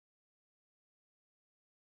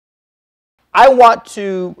I want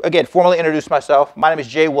to, again, formally introduce myself. My name is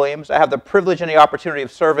Jay Williams. I have the privilege and the opportunity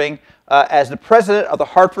of serving as the president of the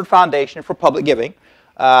Hartford Foundation for Public Giving.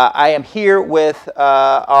 I am here with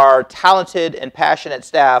our talented and passionate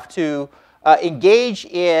staff to engage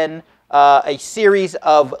in a series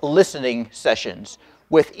of listening sessions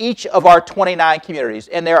with each of our 29 communities.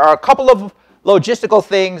 And there are a couple of logistical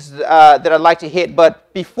things that I'd like to hit,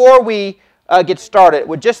 but before we get started,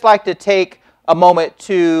 would just like to take a moment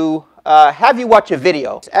to have you watch a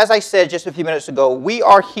video. As I said just a few minutes ago, we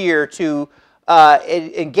are here to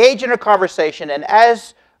engage in a conversation, and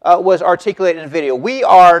as was articulated in the video, we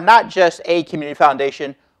are not just a community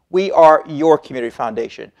foundation, we are your community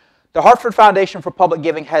foundation. The Hartford Foundation for Public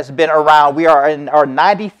Giving has been around. We are in our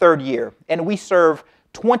 93rd year, and we serve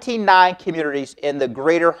 29 communities in the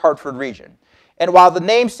greater Hartford region. And while the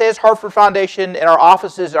name says Hartford Foundation and our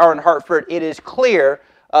offices are in Hartford, it is clear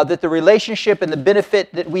that the relationship and the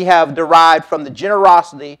benefit that we have derived from the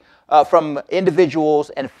generosity from individuals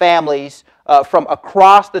and families from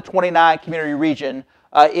across the 29 community region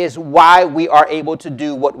is why we are able to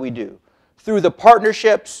do what we do. Through the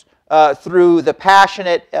partnerships, through the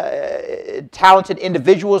passionate, talented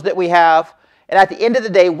individuals that we have, and at the end of the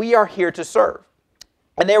day, we are here to serve.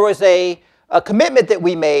 And there was a commitment that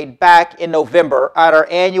we made back in November at our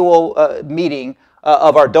annual meeting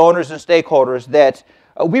of our donors and stakeholders that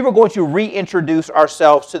we were going to reintroduce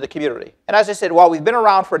ourselves to the community. And as I said, while we've been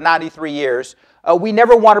around for 93 years, we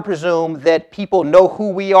never want to presume that people know who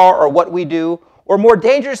we are or what we do, or more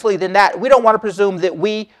dangerously than that, we don't want to presume that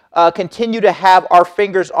we continue to have our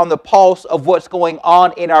fingers on the pulse of what's going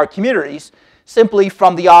on in our communities simply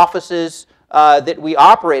from the offices that we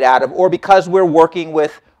operate out of, or because we're working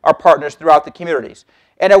with our partners throughout the communities.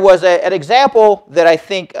 And it was an example that I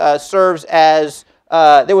think serves as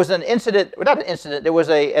there was an incident, well, not an incident, there was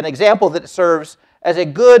an example that serves as a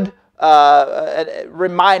good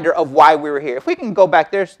reminder of why we were here. If we can go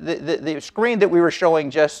back, there's the screen that we were showing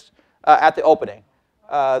just at the opening,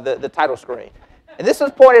 the title screen. And this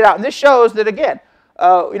was pointed out, and this shows that, again,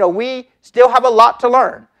 we still have a lot to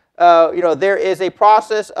learn. There is a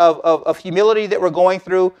process of humility that we're going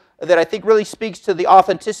through that I think really speaks to the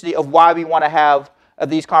authenticity of why we want to have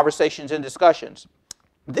these conversations and discussions.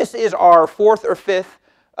 This is our fourth or fifth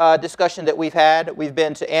discussion that we've had. We've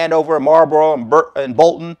been to Andover and Marlboro and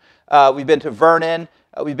Bolton. We've been to Vernon.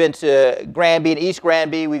 We've been to Granby and East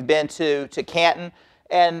Granby. We've been to Canton.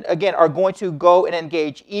 And again, are going to go and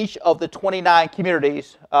engage each of the 29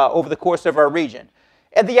 communities over the course of our region.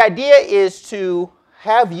 And the idea is to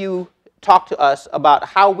have you talk to us about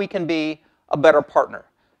how we can be a better partner,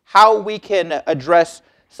 how we can address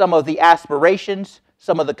some of the aspirations,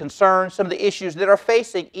 some of the concerns, some of the issues that are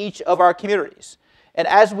facing each of our communities. And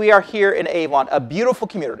as we are here in Avon, a beautiful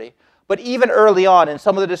community, but even early on in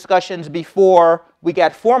some of the discussions before we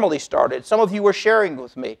got formally started, some of you were sharing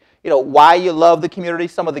with me, why you love the community,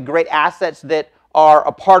 some of the great assets that are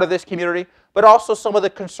a part of this community, but also some of the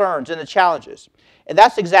concerns and the challenges. And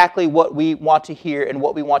that's exactly what we want to hear and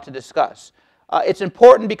what we want to discuss. It's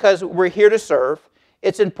important because we're here to serve.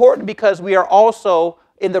 It's important because we are also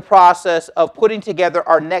in the process of putting together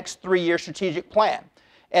our next 3-year strategic plan.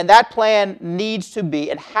 And that plan needs to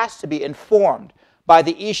be and has to be informed by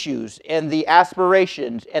the issues and the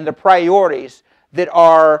aspirations and the priorities that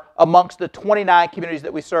are amongst the 29 communities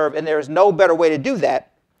that we serve. And there is no better way to do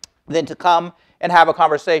that than to come and have a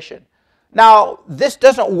conversation. Now, this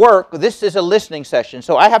doesn't work. This is a listening session.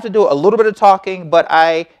 So I have to do a little bit of talking, but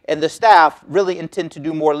I and the staff really intend to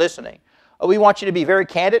do more listening. We want you to be very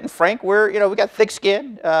candid and frank. We got thick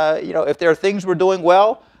skin. If there are things we're doing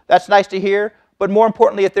well, that's nice to hear. But more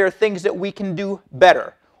importantly, if there are things that we can do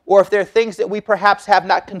better, or if there are things that we perhaps have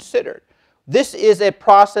not considered. This is a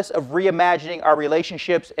process of reimagining our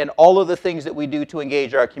relationships and all of the things that we do to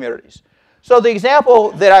engage our communities. So the example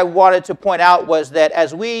that I wanted to point out was that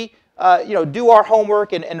as we do our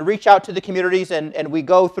homework and reach out to the communities and we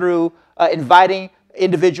go through inviting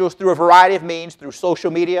individuals through a variety of means, through social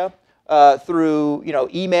media, through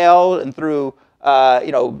email, and through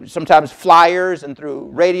sometimes flyers, and through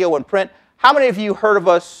radio and print. How many of you heard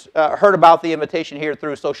about the invitation here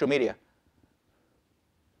through social media?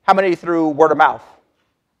 How many through word of mouth?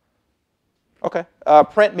 Okay.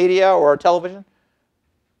 Print media or television?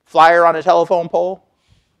 Flyer on a telephone pole?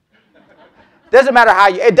 Doesn't matter how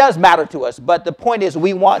it does matter to us, but the point is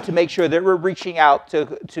we want to make sure that we're reaching out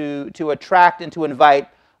to attract and to invite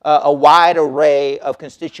a wide array of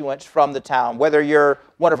constituents from the town, whether you're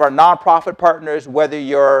one of our nonprofit partners, whether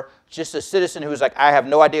you're just a citizen who's like, I have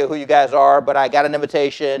no idea who you guys are, but I got an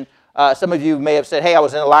invitation. Some of you may have said, hey, I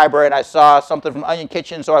was in the library and I saw something from Onion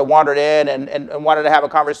Kitchen, so I wandered in and wanted to have a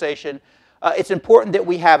conversation. it's important that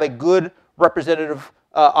we have a good representative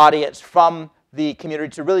audience from the community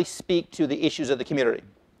to really speak to the issues of the community.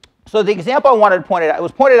 So the example I wanted to point out, it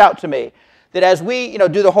was pointed out to me that as we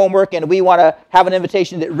do the homework and we want to have an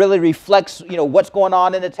invitation that really reflects what's going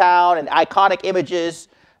on in the town and iconic images,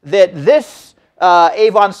 that this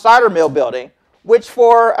Avon Cider Mill building, which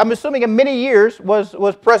for, I'm assuming, in many years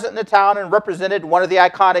was present in the town and represented one of the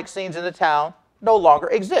iconic scenes in the town, no longer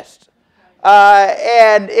exists.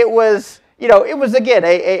 And it was, again,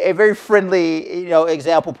 a very friendly,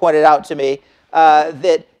 example pointed out to me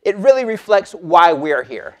that it really reflects why we're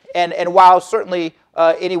here. And while certainly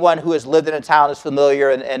anyone who has lived in a town is familiar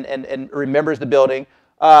and remembers the building,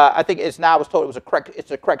 I think I was told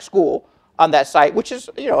it's a correct school on that site, which is,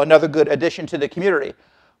 another good addition to the community.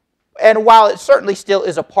 And while it certainly still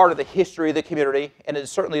is a part of the history of the community, and it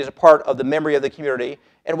certainly is a part of the memory of the community,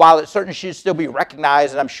 and while it certainly should still be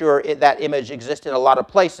recognized, and I'm sure that image exists in a lot of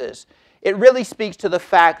places, it really speaks to the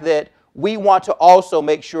fact that we want to also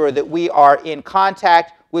make sure that we are in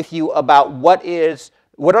contact with you about what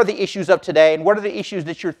are the issues of today, and what are the issues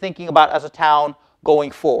that you're thinking about as a town going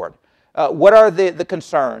forward. What are the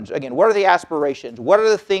concerns? Again, what are the aspirations? What are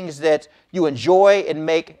the things that you enjoy and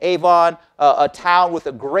make Avon a town with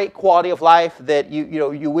a great quality of life that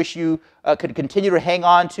you wish you could continue to hang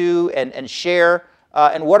on to and share?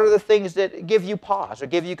 And what are the things that give you pause or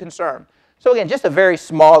give you concern? So again, just a very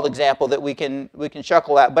small example that we can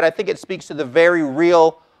chuckle at, but I think it speaks to the very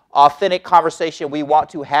real, authentic conversation we want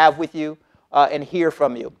to have with you and hear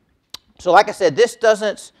from you. So like I said, this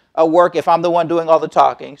doesn't work if I'm the one doing all the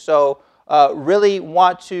talking. So really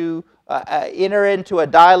want to enter into a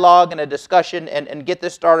dialogue and a discussion and get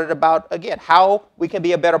this started about, again, how we can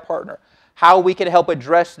be a better partner, how we can help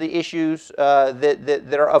address the issues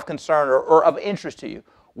that are of concern or of interest to you.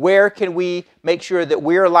 Where can we make sure that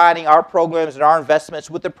we're aligning our programs and our investments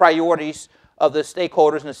with the priorities of the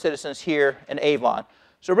stakeholders and the citizens here in Avon?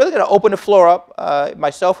 So really going to open the floor up.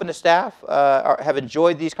 Myself and the staff have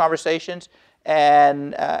enjoyed these conversations.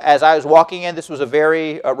 And as I was walking in, this was a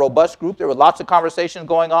very robust group. There were lots of conversations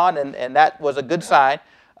going on, and that was a good sign.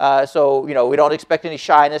 So, we don't expect any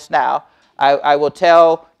shyness now. I will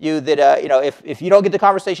tell you that, if you don't get the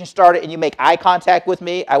conversation started and you make eye contact with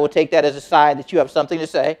me, I will take that as a sign that you have something to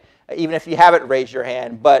say, even if you haven't raised your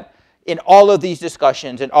hand. But in all of these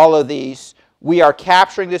discussions and all of these, we are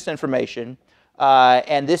capturing this information.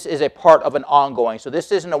 And this is a part of an ongoing. So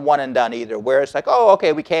this isn't a one and done either, where it's like, oh,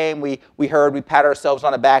 okay, we came, we heard, we pat ourselves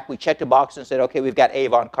on the back, we checked a box and said, okay, we've got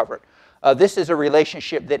Avon covered. This is a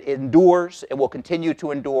relationship that endures and will continue to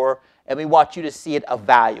endure, and we want you to see it of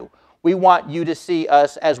value. We want you to see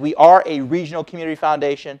us as we are a regional community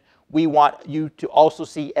foundation. We want you to also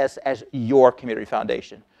see us as your community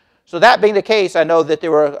foundation. So that being the case, I know that there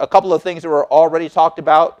were a couple of things that were already talked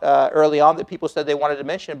about early on that people said they wanted to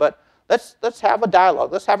mention, but let's have a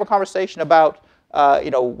dialogue. Let's have a conversation about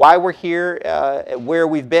why we're here, where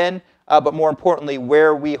we've been, but more importantly,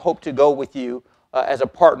 where we hope to go with you as a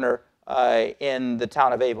partner in the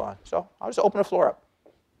town of Avon. So I'll just open the floor up.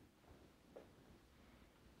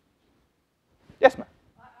 Yes, ma'am.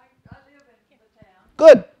 I live in the town.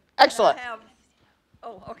 Good. Excellent.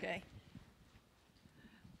 Okay.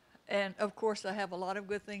 And of course, I have a lot of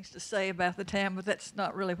good things to say about the town, but that's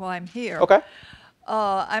not really why I'm here. Okay.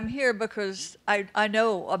 I'm here because I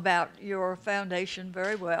know about your foundation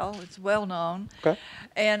very well. It's well known. Okay.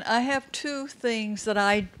 And I have two things that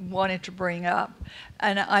I wanted to bring up.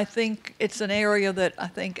 And I think it's an area that I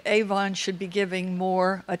think Avon should be giving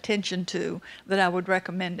more attention to, that I would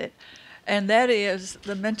recommend it. And that is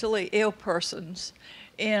the mentally ill persons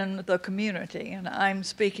in the community. And I'm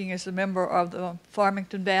speaking as a member of the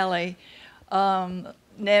Farmington Valley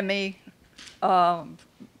NEMI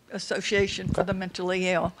Association for the Mentally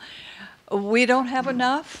Ill. We don't have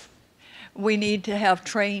enough. We need to have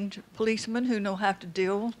trained policemen who know how to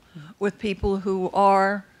deal with people who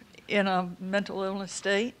are in a mental illness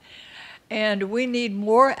state. And we need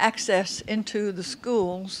more access into the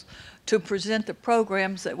schools to present the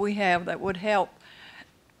programs that we have that would help.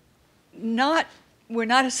 We're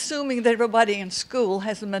not assuming that everybody in school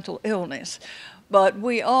has a mental illness, but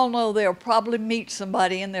we all know they'll probably meet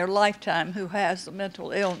somebody in their lifetime who has a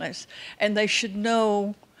mental illness, and they should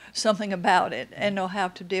know something about it and know how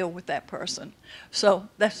to deal with that person. So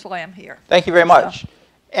that's why I'm here. Thank you very much.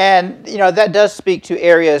 And that does speak to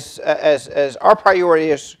areas as our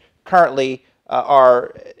priorities currently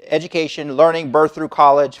are education, learning, birth through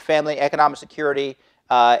college, family, economic security,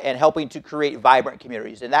 and helping to create vibrant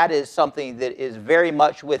communities. And that is something that is very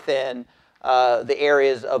much within the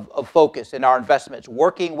areas of focus in our investments,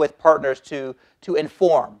 working with partners to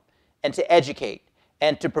inform and to educate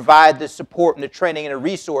and to provide the support and the training and the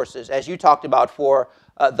resources, as you talked about, for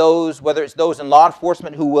those, whether it's those in law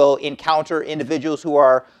enforcement who will encounter individuals who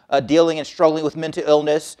are dealing and struggling with mental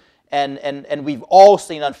illness. And we've all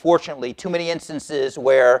seen, unfortunately, too many instances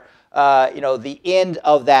where the end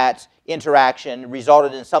of that interaction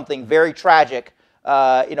resulted in something very tragic,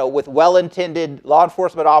 with well-intended law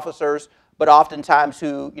enforcement officers, but oftentimes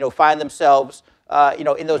who find themselves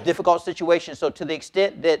in those difficult situations. So to the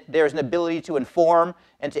extent that there's an ability to inform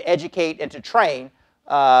and to educate and to train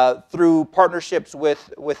through partnerships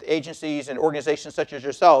with agencies and organizations such as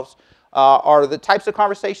yourselves, are the types of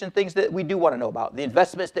conversation things that we do want to know about, the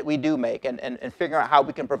investments that we do make, and figuring out how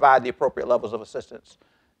we can provide the appropriate levels of assistance.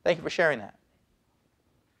 Thank you for sharing that.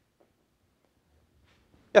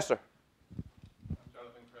 Yes, sir. I'm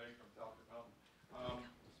Jonathan Craig from Talcott Mountain.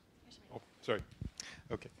 Sorry.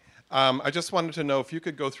 Okay. I just wanted to know if you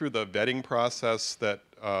could go through the vetting process that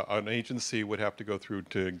an agency would have to go through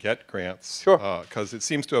to get grants. Sure. Because it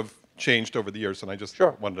seems to have changed over the years, and I just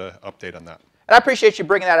wanted to update on that. And I appreciate you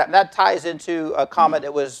bringing that up. And that ties into a comment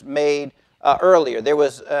that was made earlier. There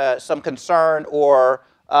was some concern or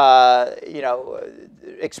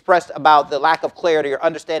expressed about the lack of clarity or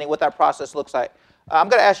understanding what that process looks like. I'm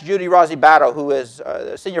going to ask Judy Rossi Battle, who is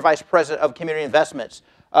Senior Vice President of Community Investments,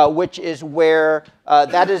 which is where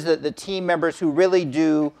that is the team members who really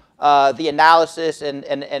do the analysis and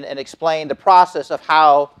explain the process of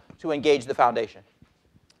how to engage the foundation.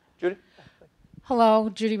 Judy? Hello,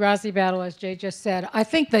 Judy Rossi Battle, as Jay just said. I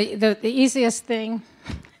think the easiest thing,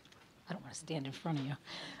 I don't want to stand in front of you.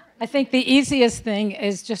 I think the easiest thing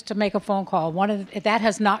is just to make a phone call. That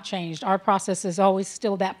has not changed. Our process is always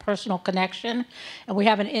still that personal connection, and we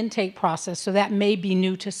have an intake process, so that may be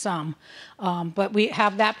new to some. But we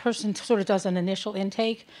have that person sort of does an initial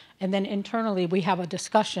intake, and then internally we have a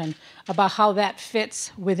discussion about how that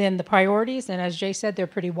fits within the priorities. And as Jay said, they're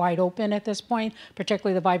pretty wide open at this point,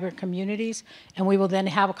 particularly the vibrant communities. And we will then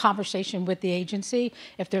have a conversation with the agency.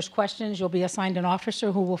 If there's questions, you'll be assigned an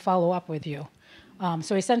officer who will follow up with you.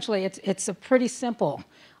 So essentially, it's a pretty simple,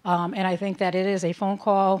 and I think that it is a phone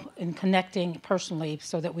call and connecting personally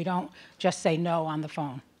so that we don't just say no on the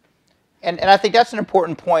phone. And I think that's an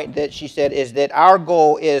important point that she said, is that our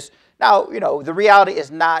goal is, now, the reality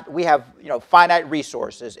is not, we have, finite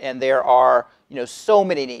resources, and there are, so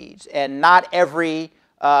many needs, and not every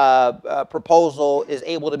proposal is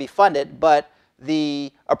able to be funded, but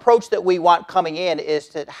the approach that we want coming in is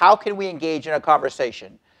to how can we engage in a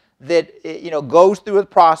conversation that goes through a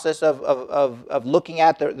process of looking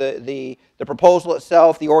at the proposal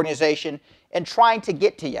itself, the organization, and trying to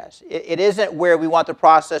get to yes. It isn't where we want the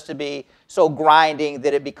process to be so grinding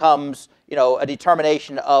that it becomes a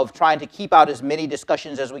determination of trying to keep out as many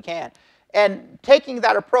discussions as we can. And taking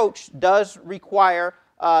that approach does require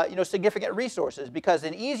significant resources, because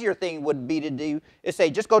an easier thing would be to do is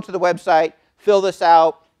say, just go to the website, fill this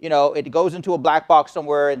out. It goes into a black box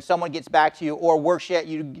somewhere and someone gets back to you, or worse yet,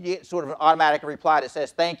 you get sort of an automatic reply that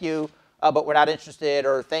says, thank you, but we're not interested,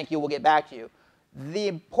 or thank you, we'll get back to you. The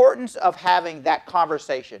importance of having that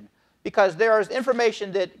conversation, because there is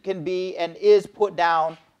information that can be and is put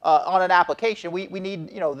down on an application. We need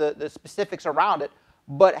the specifics around it,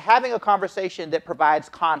 but having a conversation that provides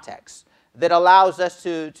context, that allows us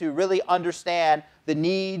to really understand the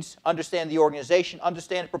needs, understand the organization,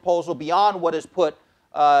 understand the proposal beyond what is put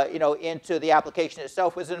into the application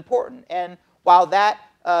itself is important. And while that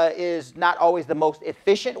is not always the most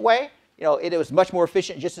efficient way, it was much more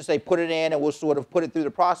efficient just to say put it in and we'll sort of put it through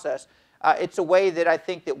the process. It's a way that I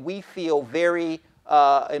think that we feel very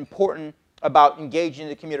important about engaging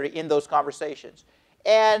the community in those conversations.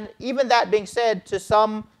 And even that being said, to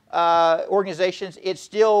some organizations, it's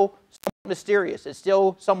still somewhat mysterious. It's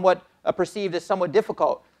still somewhat perceived as somewhat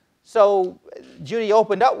difficult. So Judy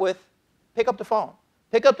opened up with, pick up the phone.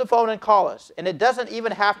 Pick up the phone and call us. And it doesn't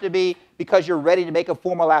even have to be because you're ready to make a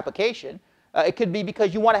formal application. It could be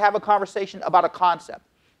because you want to have a conversation about a concept.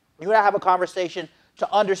 You want to have a conversation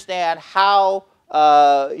to understand how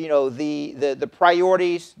the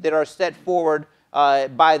priorities that are set forward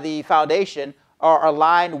by the foundation are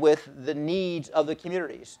aligned with the needs of the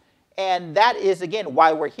communities. And that is, again,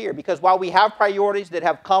 why we're here. Because while we have priorities that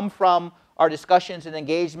have come from our discussions and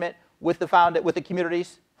engagement with the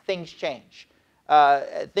communities, things change.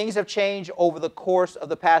 Things have changed over the course of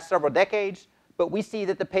the past several decades, but we see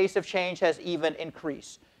that the pace of change has even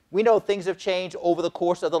increased. We know things have changed over the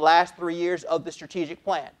course of the last 3 years of the strategic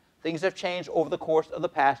plan. Things have changed over the course of the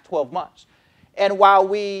past 12 months. And while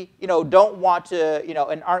we, don't want to,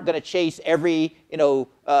 and aren't going to chase every,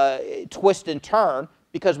 twist and turn,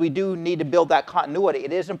 because we do need to build that continuity,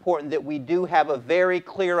 it is important that we do have a very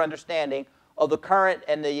clear understanding of the current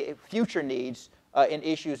and the future needs and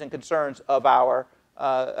issues and concerns of our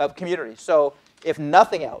community. So if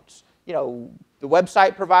nothing else, you know, the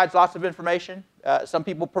website provides lots of information. Some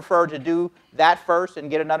people prefer to do that first and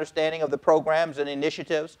get an understanding of the programs and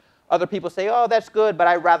initiatives. Other people say, oh, that's good, but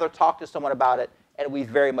I'd rather talk to someone about it, and we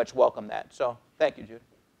very much welcome that. So thank you, Judy.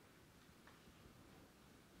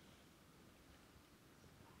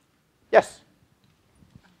 Yes?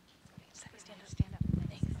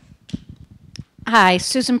 Hi,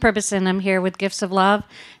 Susan Purbeson. I'm here with Gifts of Love,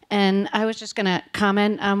 and I was just going to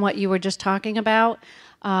comment on what you were just talking about.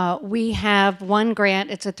 We have one grant,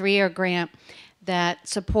 it's a 3-year grant, that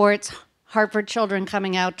supports Hartford children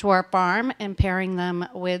coming out to our farm and pairing them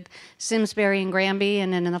with Simsbury and Granby,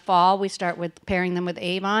 and then in the fall we start with pairing them with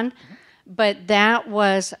Avon. But that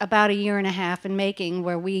was about a year and a half in making,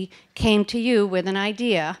 where we came to you with an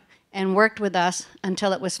idea and worked with us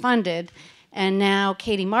until it was funded. And now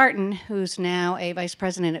Katie Martin, who's now a vice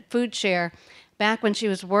president at Food Share, back when she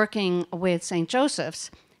was working with St.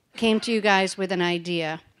 Joseph's, came to you guys with an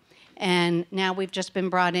idea. And now we've just been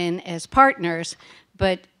brought in as partners.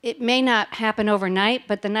 But it may not happen overnight,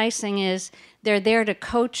 but the nice thing is they're there to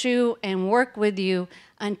coach you and work with you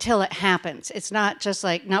until it happens. It's not just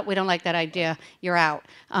like, no, we don't like that idea, you're out.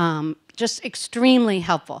 Just extremely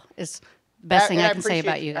helpful is the best thing I can say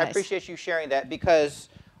about you guys. I appreciate you sharing that, because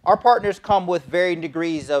our partners come with varying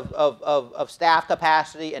degrees of staff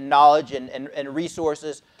capacity and knowledge and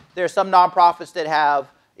resources. There are some nonprofits that have,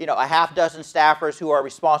 you know, a half dozen staffers who are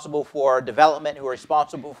responsible for development, who are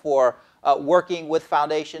responsible for working with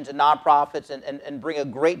foundations and nonprofits and bring a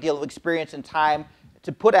great deal of experience and time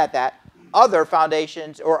to put at that. Other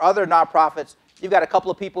foundations or other nonprofits, you've got a couple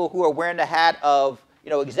of people who are wearing the hat of, you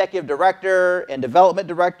know, executive director and development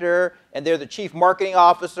director, and they're the chief marketing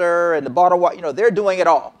officer and the bottle, you know, they're doing it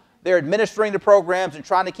all. They're administering the programs and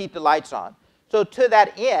trying to keep the lights on. So to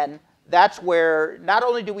that end, that's where not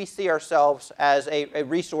only do we see ourselves as a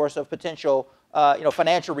resource of potential, you know,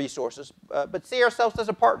 financial resources, but see ourselves as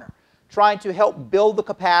a partner, trying to help build the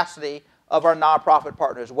capacity of our nonprofit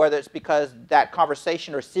partners, whether it's because that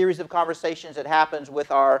conversation or series of conversations that happens with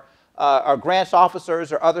our grants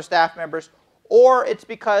officers or other staff members, or it's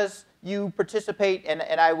because you participate, and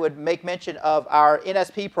I would make mention of our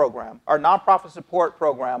NSP program, our nonprofit support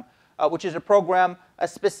program, which is a program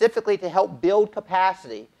specifically to help build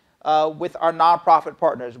capacity with our nonprofit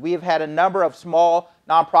partners. We have had a number of small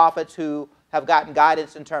nonprofits who have gotten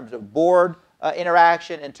guidance in terms of board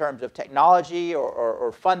interaction, in terms of technology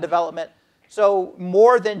or fund development. So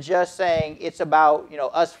more than just saying it's about, you know,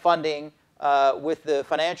 us funding with the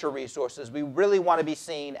financial resources, we really want to be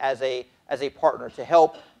seen as a partner to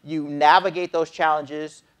help you navigate those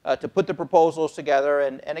challenges, to put the proposals together.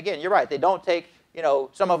 And again, you're right, they don't take, you know,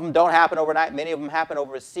 some of them don't happen overnight. Many of them happen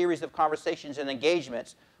over a series of conversations and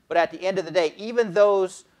engagements. But at the end of the day, even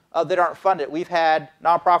those that aren't funded, we've had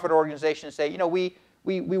nonprofit organizations say, you know, we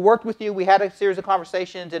worked with you, we had a series of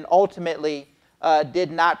conversations, and ultimately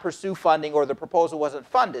did not pursue funding, or the proposal wasn't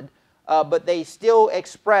funded, but they still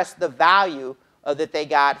expressed the value that they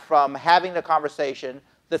got from having the conversation,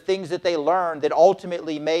 the things that they learned that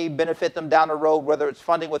ultimately may benefit them down the road, whether it's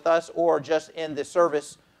funding with us or just in the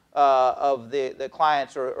service of the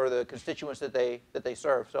clients or the constituents that they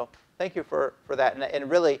serve. So thank you for that. And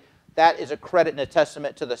really, that is a credit and a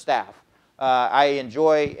testament to the staff. I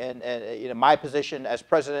enjoy you know, my position as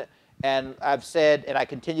president, and I've said, and I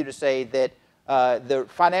continue to say, that the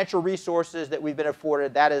financial resources that we've been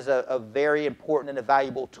afforded, that is a very important and a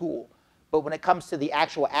valuable tool. But when it comes to the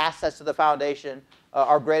actual assets of the foundation,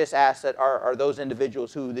 our greatest asset are those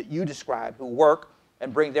individuals that you described, who work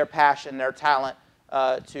and bring their passion, their talent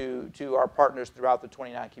to our partners throughout the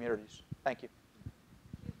 29 communities. Thank you.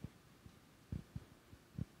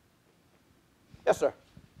 Yes, sir.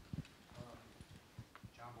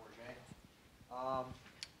 John Bourget.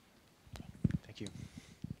 Thank you.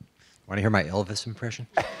 Want to hear my Elvis impression?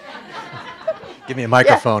 Give me a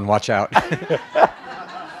microphone, watch out.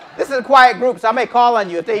 This is a quiet group, so I may call on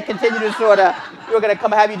you if they continue to sort of, we're going to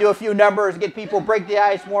come have you do a few numbers, get people, break the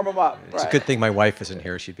ice, warm them up. It's a good thing my wife isn't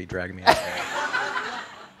here. She'd be dragging me out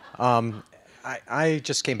there. I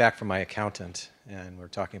just came back from my accountant, and we're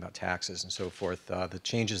talking about taxes and so forth. The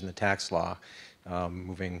changes in the tax law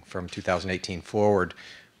moving from 2018 forward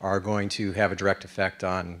are going to have a direct effect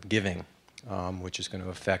on giving, which is going to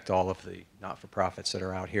affect all of the not-for-profits that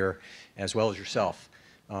are out here, as well as yourself.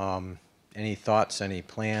 Any thoughts, any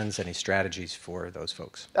plans, any strategies for those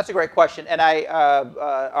folks? That's a great question. And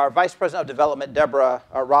our Vice President of Development, Deborah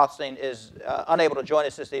Rothstein, is unable to join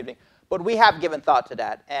us this evening. But we have given thought to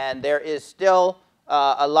that. And there is still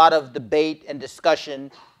a lot of debate and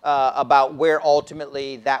discussion about where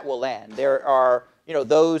ultimately that will land. There are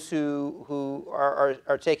those who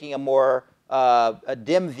are taking a more a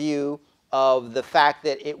dim view of the fact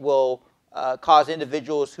that it will cause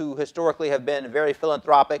individuals who historically have been very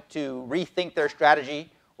philanthropic to rethink their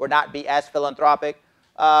strategy or not be as philanthropic.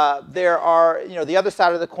 There are, the other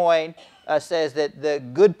side of the coin says that the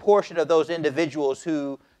good portion of those individuals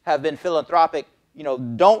who have been philanthropic,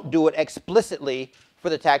 don't do it explicitly for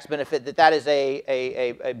the tax benefit, that is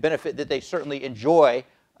a benefit that they certainly enjoy,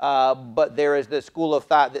 but there is the school of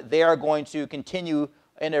thought that they are going to continue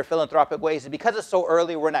in their philanthropic ways. And because it's so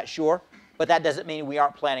early, we're not sure, but that doesn't mean we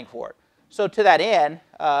aren't planning for it. So to that end,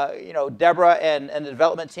 Deborah and the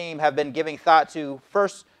development team have been giving thought to,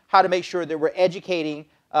 first, how to make sure that we're educating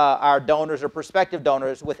our donors or prospective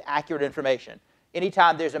donors with accurate information.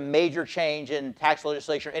 Anytime there's a major change in tax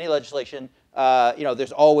legislation or any legislation,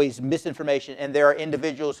 there's always misinformation, and there are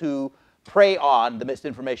individuals who prey on the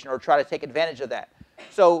misinformation or try to take advantage of that.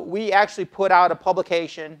 So we actually put out a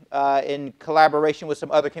publication in collaboration with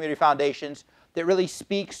some other community foundations that really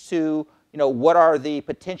speaks to what are the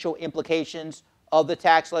potential implications of the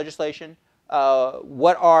tax legislation,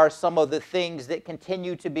 what are some of the things that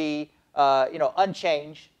continue to be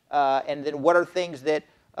unchanged, and then what are things that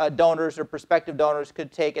donors or prospective donors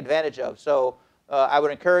could take advantage of. So I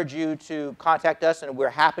would encourage you to contact us, and we're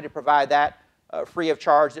happy to provide that free of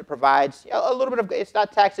charge. That provides a little bit of, it's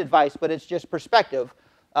not tax advice, but it's just perspective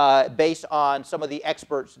based on some of the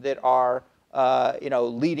experts that are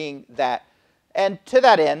leading that. And to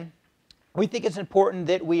that end, we think it's important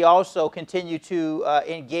that we also continue to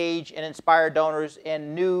engage and inspire donors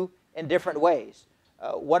in new and different ways.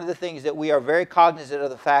 One of the things that we are very cognizant of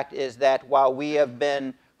the fact is that while we have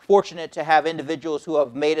been fortunate to have individuals who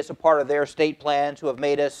have made us a part of their estate plans, who have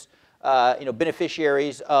made us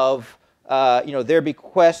beneficiaries of their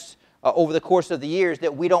bequests over the course of the years,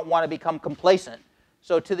 that we don't want to become complacent.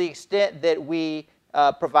 So to the extent that we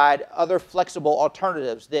provide other flexible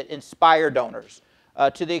alternatives that inspire donors,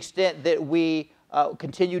 to the extent that we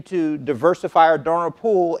continue to diversify our donor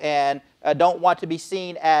pool and don't want to be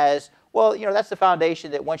seen as, well, that's the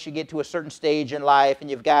foundation that once you get to a certain stage in life and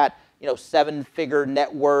you've got, 7-figure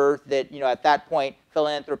net worth, that, at that point,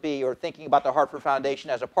 philanthropy or thinking about the Hartford Foundation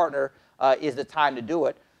as a partner is the time to do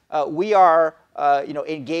it. We are,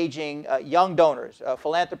 engaging young donors,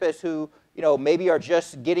 philanthropists who, maybe are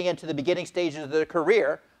just getting into the beginning stages of their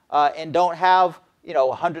career and don't have,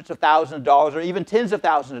 hundreds of thousands of dollars or even tens of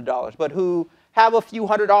thousands of dollars, but who have a few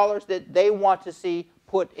 $100s that they want to see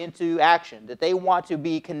put into action, that they want to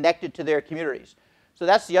be connected to their communities. So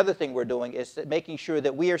that's the other thing we're doing, is making sure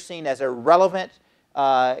that we are seen as a relevant,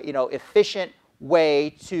 efficient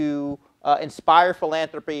way to inspire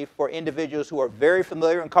philanthropy for individuals who are very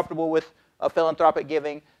familiar and comfortable with philanthropic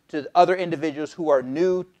giving, to other individuals who are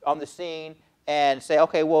new on the scene and say,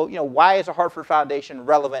 okay, well, why is a Hartford Foundation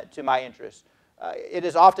relevant to my interests? It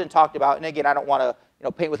is often talked about, and again, I don't want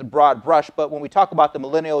to paint with a broad brush, but when we talk about the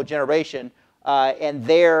millennial generation and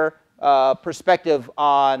their perspective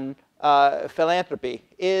on philanthropy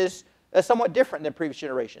is somewhat different than previous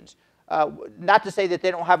generations. Not to say that they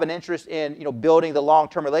don't have an interest in building the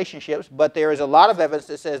long-term relationships, but there is a lot of evidence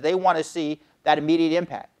that says they want to see that immediate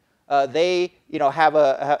impact. They have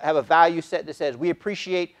a value set that says we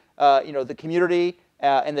appreciate the community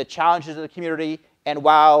and the challenges of the community, and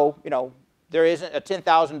while there isn't a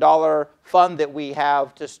 $10,000 fund that we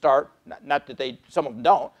have to start, not that some of them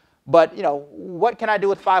don't, but what can I do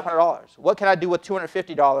with $500? What can I do with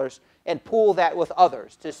 $250? And pool that with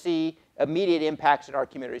others to see immediate impacts in our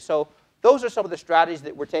community. So those are some of the strategies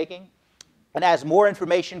that we're taking. And as more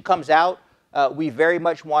information comes out, we very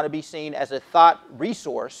much want to be seen as a thought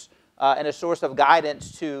resource and a source of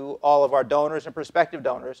guidance to all of our donors and prospective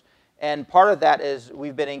donors. And part of that is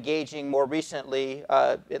we've been engaging more recently,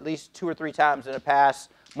 at least 2 or 3 times in the past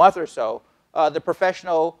month or so, the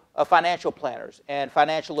professional financial planners and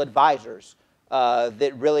financial advisors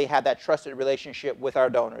that really have that trusted relationship with our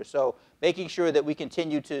donors. So making sure that we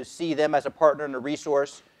continue to see them as a partner and a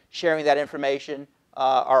resource, sharing that information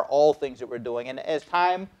are all things that we're doing. And as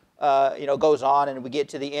time goes on and we get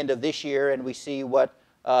to the end of this year and we see what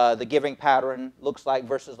the giving pattern looks like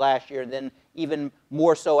versus last year, and then even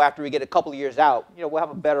more so after we get a couple of years out, we'll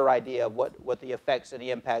have a better idea of what the effects and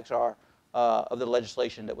the impacts are of the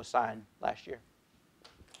legislation that was signed last year.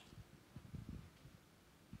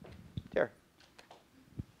 Terry.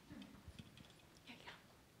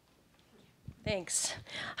 Thanks.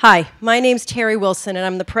 Hi, my name's Terry Wilson, and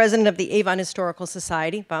I'm the president of the Avon Historical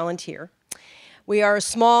Society, volunteer. We are a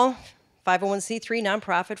small 501c3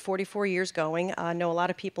 nonprofit, 44 years going. I know a lot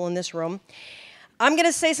of people in this room. I'm going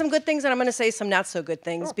to say some good things and I'm going to say some not so good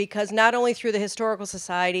things, because not only through the Historical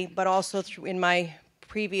Society, but also through in my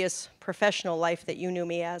previous professional life that you knew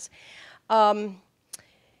me as,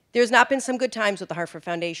 there's not been some good times with the Hartford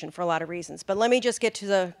Foundation for a lot of reasons. But let me just get to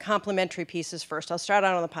the complimentary pieces first. I'll start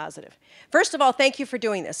out on the positive. First of all, thank you for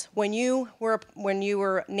doing this. When you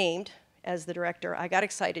were named as the director, I got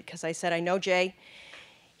excited because I said, I know Jay.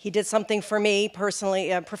 He did something for me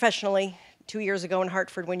personally, professionally, 2 years ago in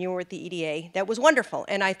Hartford when you were at the EDA. That was wonderful.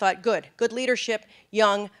 And I thought, good leadership,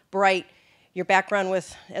 young, bright. Your background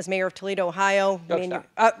with, as mayor of Toledo, Ohio.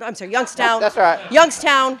 I'm sorry, Youngstown. That's right.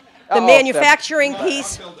 Youngstown, the manufacturing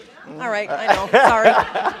piece. All right, I know,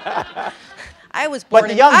 sorry. I was born But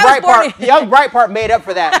the young bright part made up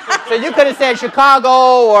for that. So you could have said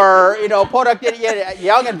Chicago or, Podunk,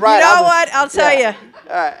 young and bright. You know what? I'll tell you.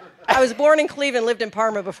 I was born in Cleveland, lived in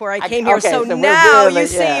Parma before I came here, so now you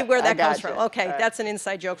see where that comes from. Okay, that's an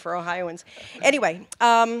inside joke for Ohioans. Anyway,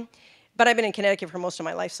 but I've been in Connecticut for most of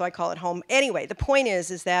my life, so I call it home. Anyway, the point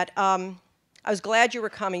is that I was glad you were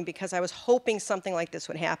coming because I was hoping something like this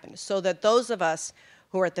would happen, so that those of us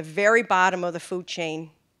who are at the very bottom of the food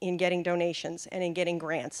chain in getting donations and in getting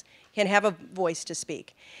grants can have a voice to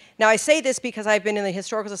speak. Now, I say this because I've been in the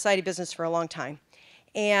Historical Society business for a long time,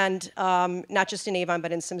 and not just in Avon,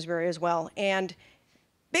 but in Simsbury as well. And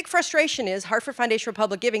big frustration is Hartford Foundation for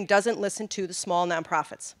Public Giving doesn't listen to the small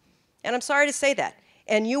nonprofits. And I'm sorry to say that.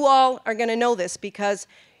 And you all are going to know this because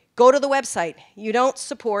go to the website. You don't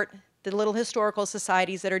support the little historical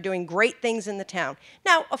societies that are doing great things in the town.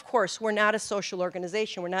 Now, of course, we're not a social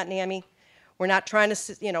organization. We're not NAMI. We're not trying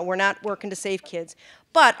to, we're not working to save kids.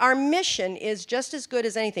 But our mission is just as good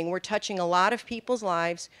as anything. We're touching a lot of people's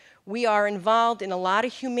lives. We are involved in a lot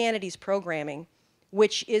of humanities programming,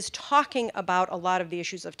 which is talking about a lot of the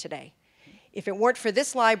issues of today. If it weren't for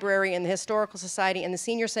this library and the Historical Society and the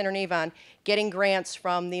Senior Center in Avon getting grants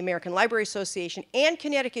from the American Library Association and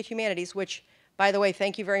Connecticut Humanities, which, by the way,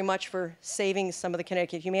 thank you very much for saving some of the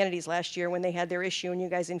Connecticut Humanities last year when they had their issue and you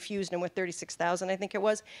guys infused them with $36,000, I think it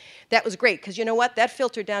was. That was great, because you know what? That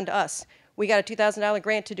filtered down to us. We got a $2,000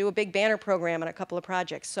 grant to do a big banner program on a couple of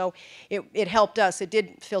projects. So it helped us. It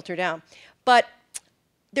did filter down. But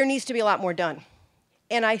there needs to be a lot more done.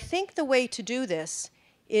 And I think the way to do this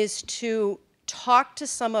is to talk to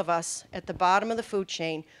some of us at the bottom of the food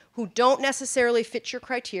chain who don't necessarily fit your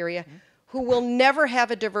criteria, who will never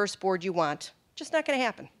have a diverse board you want. Just not going to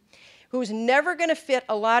happen. Who's never going to fit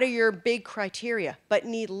a lot of your big criteria, but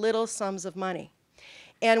need little sums of money.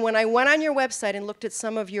 And when I went on your website and looked at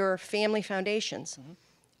some of your family foundations,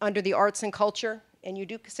 under the arts and culture, and you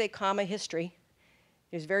do say comma history,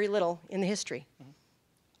 there's very little in the history.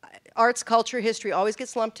 Arts, culture, history always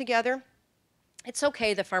gets lumped together. It's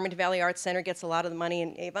okay, the Farmington Valley Arts Center gets a lot of the money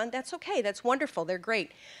in Avon. That's okay, that's wonderful, they're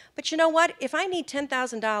great. But you know what? If I need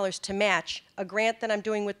 $10,000 to match a grant that I'm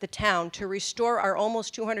doing with the town to restore our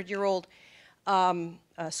almost 200-year-old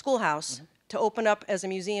schoolhouse, to open up as a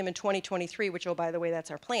museum in 2023, which, oh, by the way,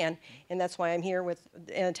 that's our plan, and that's why I'm here with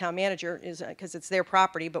the town manager, is because it's their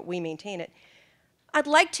property, but we maintain it. I'd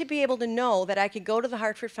like to be able to know that I could go to the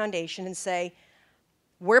Hartford Foundation and say,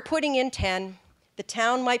 we're putting in 10, the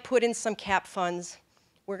town might put in some cap funds,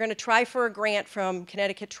 we're going to try for a grant from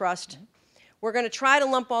Connecticut Trust, we're going to try to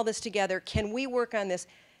lump all this together, can we work on this?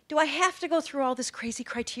 Do I have to go through all this crazy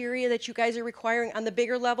criteria that you guys are requiring on the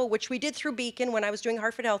bigger level, which we did through Beacon when I was doing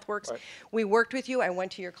Hartford HealthWorks? Right. We worked with you. I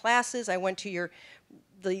went to your classes. I went to your,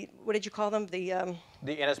 what did you call them? The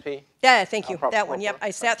NSP? Yeah, thank you. That one, yep.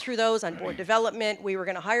 I sat through those on board development. We were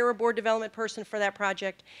going to hire a board development person for that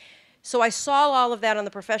project. So I saw all of that on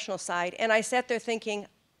the professional side, and I sat there thinking,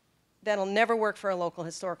 that'll never work for a local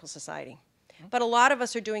historical society. But a lot of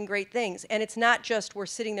us are doing great things, and it's not just we're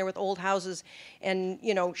sitting there with old houses and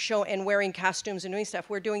and wearing costumes and doing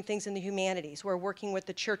stuff. We're doing things in the humanities. We're working with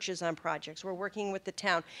the churches on projects. We're working with the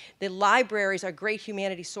town. The libraries are great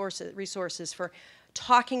humanities resources for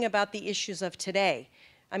talking about the issues of today.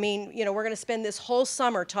 I mean, we're going to spend this whole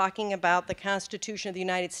summer talking about the Constitution of the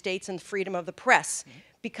United States and freedom of the press.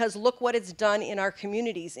 Because look what it's done in our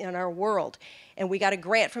communities, in our world. And we got a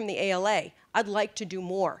grant from the ALA. I'd like to do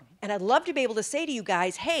more. And I'd love to be able to say to you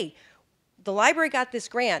guys, hey, the library got this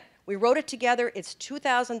grant. We wrote it together. It's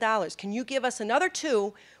 $2,000. Can you give us another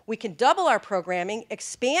 $2,000? We can double our programming,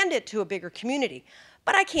 expand it to a bigger community.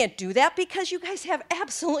 But I can't do that because you guys have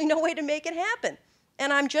absolutely no way to make it happen.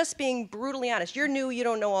 And I'm just being brutally honest. You're new, you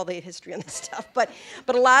don't know all the history on this stuff, but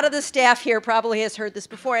a lot of the staff here probably has heard this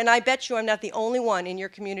before, and I bet you I'm not the only one in your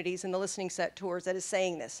communities in the listening set tours that is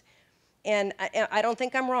saying this. And I don't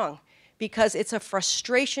think I'm wrong, because it's a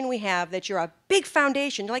frustration we have that you're a big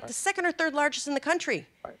foundation, you're like the second or third largest in the country.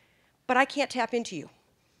 Right. but I can't tap into you.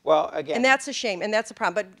 Well, again. And that's a shame, and that's a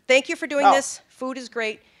problem. But thank you for doing this. Food is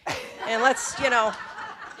great. And let's,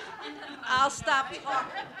 I'll stop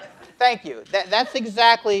talking. Thank you. That's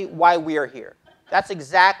exactly why we are here. That's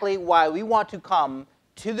exactly why we want to come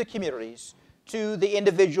to the communities, to the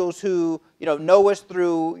individuals who know us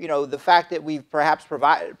through the fact that we've perhaps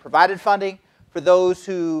provided funding, for those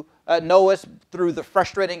who know us through the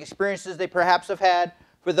frustrating experiences they perhaps have had,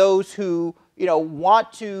 for those who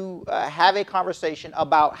want to have a conversation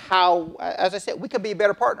about how, as I said, we could be a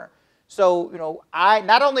better partner. So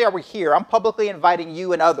not only are we here, I'm publicly inviting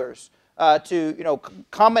you and others to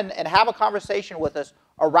come and have a conversation with us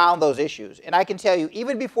around those issues. And I can tell you,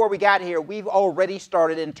 even before we got here, we've already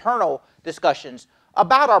started internal discussions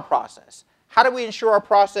about our process. How do we ensure our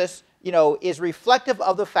process is reflective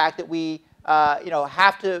of the fact that we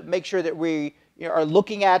have to make sure that we are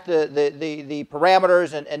looking at the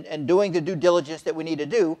parameters and doing the due diligence that we need to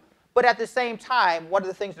do. But at the same time, one of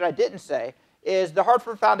the things that I didn't say is the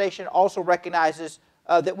Hartford Foundation also recognizes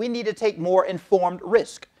that we need to take more informed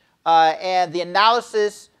risk. And the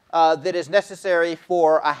analysis that is necessary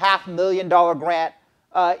for a $500,000 grant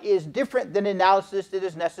is different than the analysis that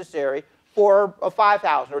is necessary for a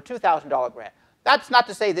 $5,000 or $2,000 grant. That's not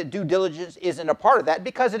to say that due diligence isn't a part of that,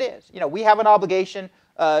 because it is. We have an obligation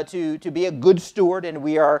to be a good steward, and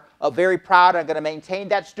we are very proud and going to maintain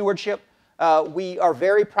that stewardship. We are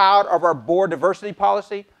very proud of our board diversity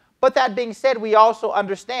policy. But that being said, we also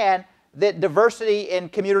understand that diversity in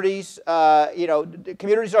communities,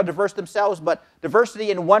 communities are diverse themselves, but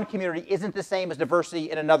diversity in one community isn't the same as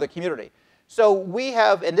diversity in another community. So we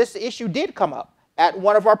have, and this issue did come up at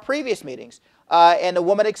one of our previous meetings, and the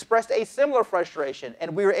woman expressed a similar frustration,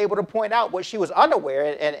 and we were able to point out what she was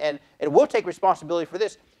unaware, and we'll take responsibility for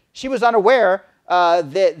this. She was unaware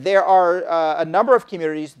that there are a number of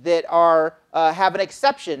communities that have an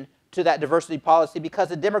exception to that diversity policy because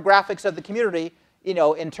the demographics of the community,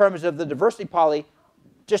 in terms of the diversity policy,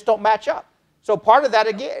 just don't match up. So part of that,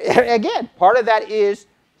 again, part of that is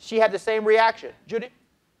she had the same reaction. Judy?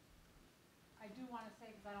 I do want to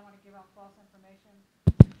say, because I don't want to give out false information,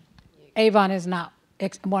 Avon is not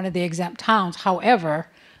one of the exempt towns. However,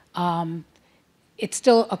 it's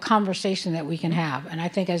still a conversation that we can have. And I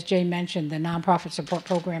think, as Jay mentioned, the nonprofit support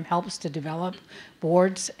program helps to develop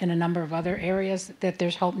boards in a number of other areas that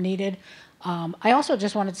there's help needed. I also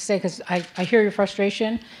just wanted to say, because I hear your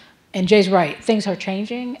frustration, and Jay's right, things are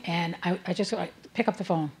changing, and I just pick up the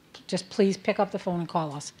phone. Just please pick up the phone and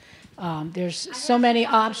call us. There's so many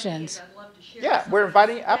options. I'd love to share. Yeah, we're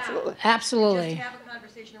inviting you, absolutely. Absolutely. Just have a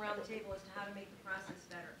conversation around the table as to how to make the process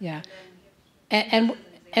better. Yeah.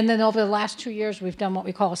 And then over the last 2 years, we've done what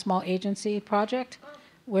we call a small agency project,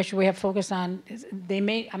 which we have focused on.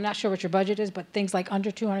 I'm not sure what your budget is, but things like under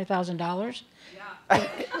 $200,000.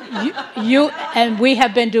 Yeah. And we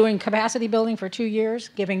have been doing capacity building for 2 years,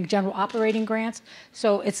 giving general operating grants.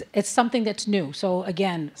 So it's something that's new. So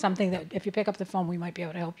again, something that if you pick up the phone, we might be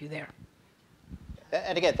able to help you there.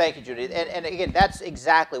 And again, thank you, Judy. And again, that's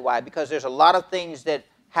exactly why, because there's a lot of things that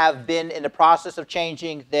have been in the process of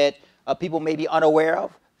changing that people may be unaware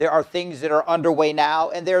of. There are things that are underway now,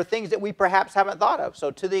 and there are things that we perhaps haven't thought of. So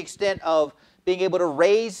to the extent of being able to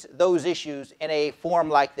raise those issues in a forum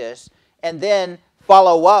like this, and then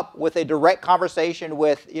follow up with a direct conversation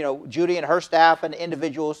with Judy and her staff and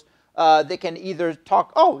individuals that can either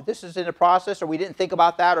talk, oh, this is in the process, or we didn't think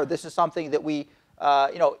about that, or this is something that we,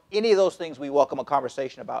 any of those things we welcome a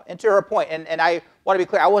conversation about. And to her point, and I want to be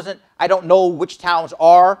clear, I don't know which towns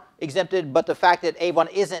are exempted, but the fact that Avon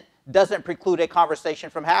doesn't preclude a conversation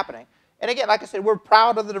from happening. And again, like I said, we're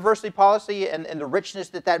proud of the diversity policy and the richness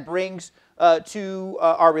that brings to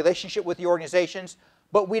our relationship with the organizations,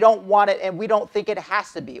 but we don't want it, and we don't think it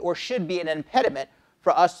has to be or should be an impediment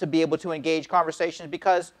for us to be able to engage conversations,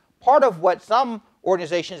 because part of what some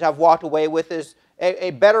organizations have walked away with is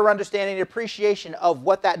a better understanding and appreciation of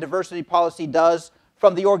what that diversity policy does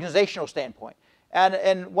from the organizational standpoint.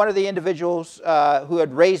 And one of the individuals who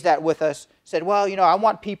had raised that with us said, well, I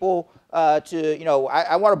want people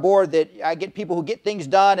I want a board that I get people who get things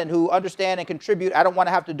done and who understand and contribute. I don't want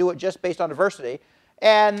to have to do it just based on diversity.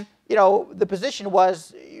 And, the position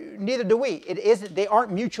was, neither do we. They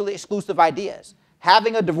aren't mutually exclusive ideas.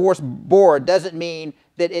 Having a diverse board doesn't mean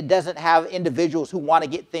that it doesn't have individuals who want to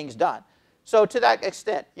get things done. So to that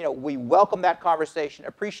extent, we welcome that conversation,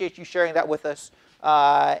 appreciate you sharing that with us.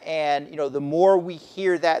 And the more we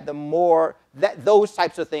hear that, the more that those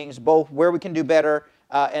types of things, both where we can do better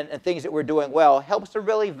and things that we're doing well, helps to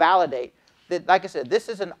really validate that, like I said, this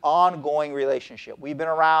is an ongoing relationship. We've been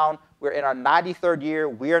around. We're in our 93rd year.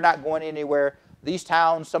 We are not going anywhere. These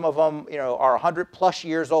towns, some of them, are 100+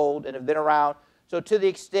 years old and have been around. So to the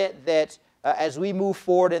extent that as we move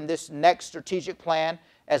forward in this next strategic plan,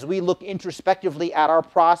 as we look introspectively at our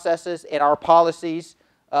processes and our policies,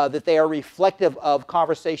 that they are reflective of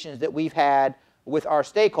conversations that we've had with our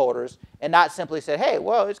stakeholders, and not simply said, hey,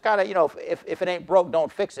 well, it's kind of, if it ain't broke,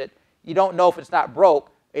 don't fix it. You don't know if it's not broke,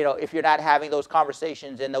 if you're not having those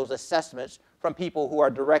conversations and those assessments from people who are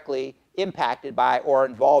directly impacted by or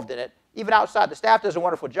involved in it. Even outside, the staff does a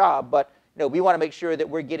wonderful job, but we want to make sure that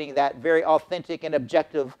we're getting that very authentic and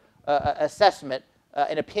objective assessment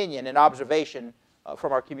and opinion and observation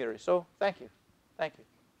from our community. So thank you. Thank you.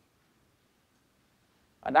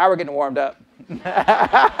 Now we're getting warmed up.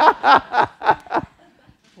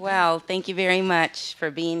 Well, thank you very much for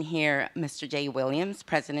being here, Mr. Jay Williams,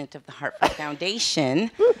 president of the Hartford Foundation.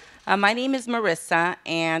 My name is Marissa,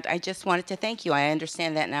 and I just wanted to thank you. I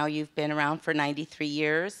understand that now you've been around for 93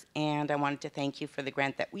 years, and I wanted to thank you for the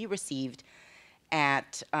grant that we received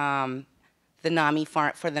at the NAMI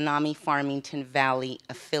for the NAMI Farmington Valley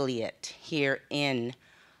affiliate here in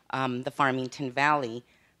the Farmington Valley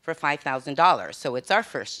for $5,000. So it's our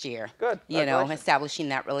first year, Good. Establishing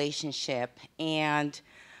that relationship. And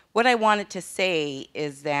what I wanted to say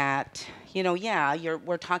is that,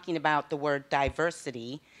 we're talking about the word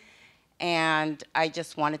diversity, and I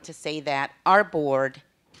just wanted to say that our board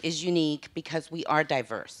is unique because we are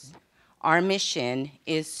diverse. Our mission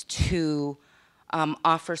is to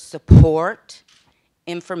offer support,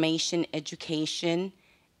 information, education,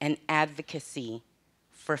 and advocacy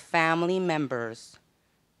for family members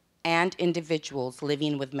and individuals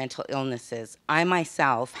living with mental illnesses. I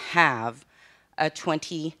myself have a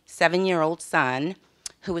 27-year-old son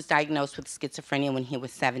who was diagnosed with schizophrenia when he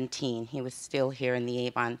was 17. He was still here in the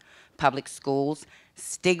Avon Public Schools.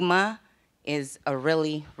 Stigma is a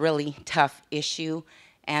really, really tough issue.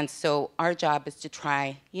 And so our job is to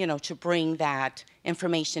try, to bring that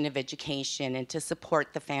information of education and to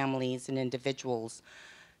support the families and individuals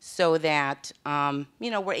so that,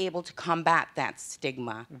 we're able to combat that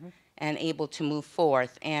stigma and able to move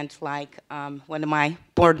forth. And like one of my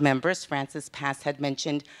board members, Francis Pass, had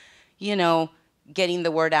mentioned, getting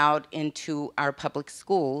the word out into our public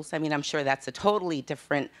schools. I mean, I'm sure that's a totally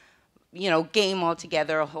different, game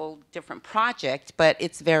altogether, a whole different project, but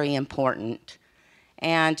it's very important.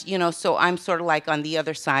 And, so I'm sort of like on the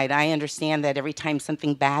other side. I understand that every time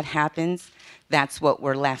something bad happens, that's what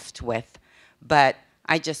we're left with. But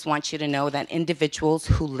I just want you to know that individuals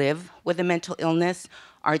who live with a mental illness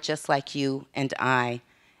are just like you and I,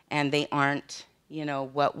 and they aren't,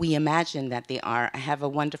 what we imagine that they are. I have a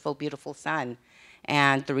wonderful, beautiful son,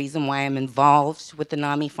 and the reason why I'm involved with the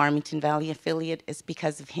NAMI Farmington Valley affiliate is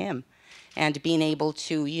because of him. And being able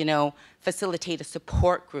to, facilitate a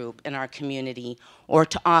support group in our community, or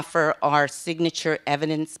to offer our signature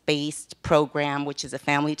evidence-based program, which is a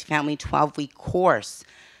family-to-family 12-week course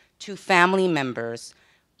to family members.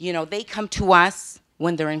 They come to us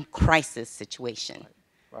when they're in crisis situation.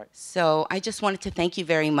 Right. So I just wanted to thank you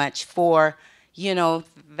very much for,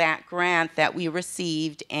 that grant that we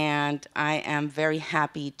received, and I am very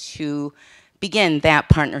happy to begin that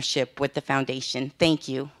partnership with the foundation. Thank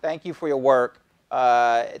you. Thank you for your work.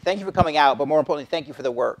 Thank you for coming out, but more importantly, thank you for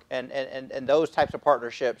the work. And those types of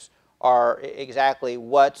partnerships are exactly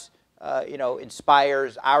what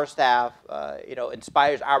inspires our staff,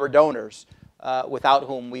 inspires our donors, without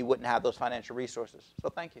whom we wouldn't have those financial resources. So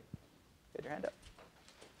thank you. Get your hand up.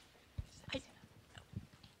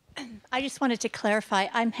 I just wanted to clarify.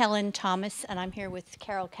 I'm Helen Thomas, and I'm here with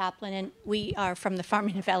Carol Kaplan, and we are from the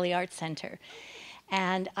Farmington Valley Arts Center.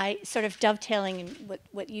 And I sort of dovetailing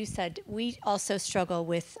what you said, we also struggle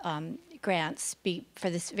with grants for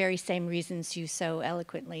the very same reasons you so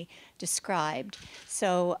eloquently described.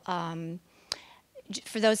 So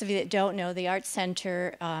for those of you that don't know, the Arts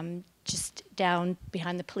Center, just down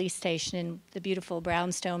behind the police station in the beautiful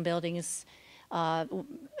brownstone building, is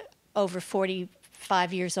over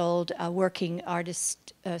 45 years old, working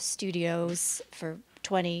artist studios for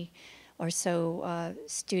 20 or so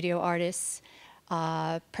studio artists,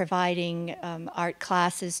 providing art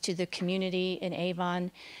classes to the community in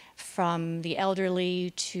Avon, from the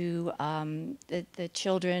elderly to the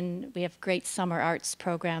children. We have great summer arts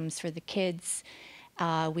programs for the kids.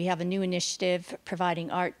 We have a new initiative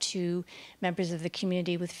providing art to members of the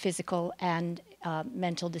community with physical and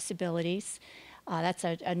mental disabilities. That's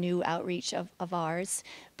a new outreach of ours.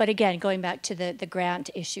 But again, going back to the grant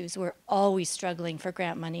issues, we're always struggling for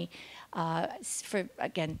grant money. For,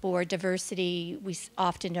 again, board diversity, we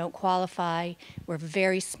often don't qualify. We're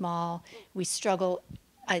very small. We struggle.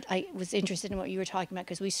 I was interested in what you were talking about,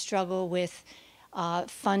 because we struggle with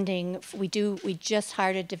funding. We just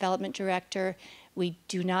hired a development director. We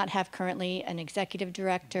do not have currently an executive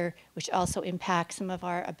director, which also impacts some of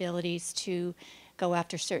our abilities to go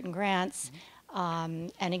after certain grants.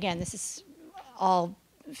 And again, this is all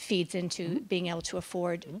feeds into being able to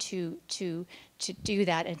afford to do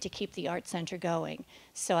that and to keep the Art Center going.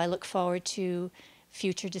 So I look forward to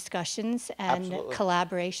future discussions and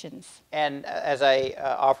collaborations. And as I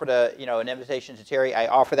offered an invitation to Terry, I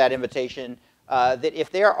offer that invitation that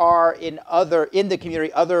if there are in the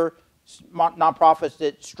community other nonprofits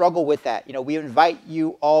that struggle with that, we invite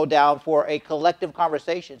you all down for a collective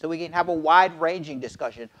conversation so we can have a wide-ranging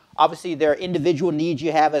discussion. Obviously, there are individual needs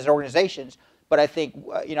you have as organizations, but I think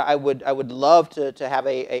I would love to have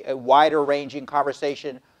a wider-ranging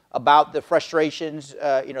conversation about the frustrations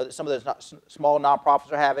that some of those small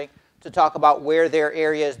nonprofits are having, to talk about where there are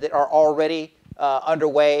areas that are already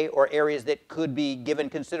underway or areas that could be given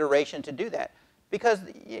consideration to do that. Because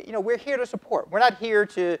we're here to support. We're not here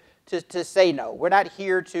to say no. We're not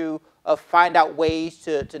here to find out ways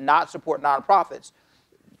to not support nonprofits.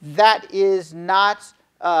 That is not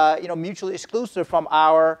mutually exclusive from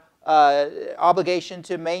our obligation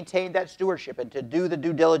to maintain that stewardship and to do the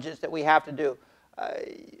due diligence that we have to do.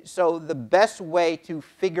 So the best way to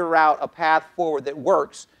figure out a path forward that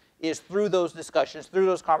works is through those discussions, through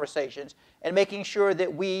those conversations, and making sure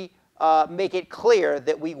that we make it clear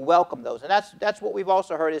that we welcome those. And that's what we've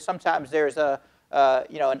also heard, is sometimes there's an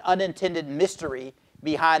unintended mystery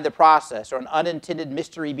behind the process, or an unintended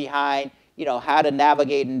mystery behind how to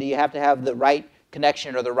navigate, and do you have to have the right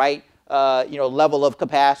connection or the right level of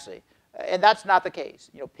capacity. And that's not the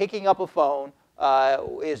case. Picking up a phone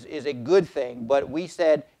is a good thing, but we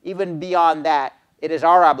said even beyond that, it is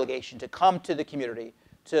our obligation to come to the community,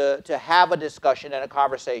 to have a discussion and a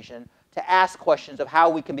conversation, to ask questions of how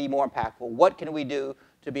we can be more impactful. What can we do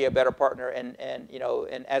to be a better partner? And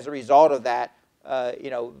as a result of that,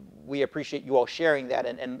 we appreciate you all sharing that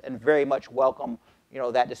and very much welcome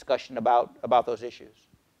that discussion about those issues.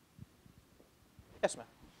 Yes, ma'am.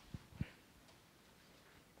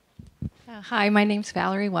 Hi, my name's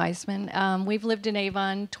Valerie Wiseman. We've lived in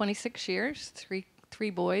Avon 26 years, three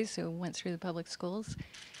boys who went through the public schools.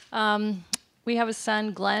 We have a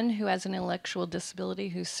son, Glenn, who has an intellectual disability,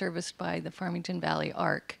 who's serviced by the Farmington Valley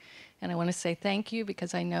ARC. And I want to say thank you,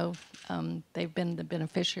 because I know they've been the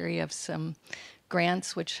beneficiary of some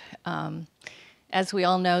grants, which, as we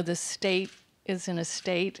all know, the state is in a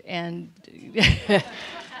state, and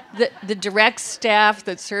the direct staff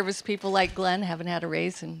that service people like Glenn haven't had a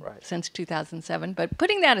raise since 2007. But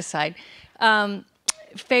putting that aside,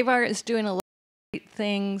 FAVAR is doing a lot of great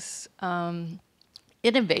things,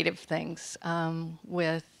 innovative things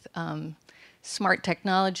with smart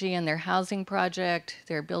technology in their housing project.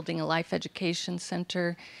 They're building a life education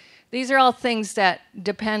center. These are all things that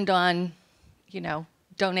depend on,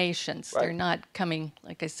 donations. Right. They're not coming,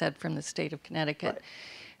 like I said, from the state of Connecticut.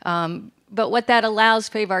 Right. But what that allows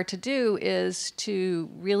FAVAR to do is to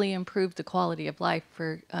really improve the quality of life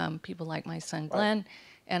for people like my son Glenn, right,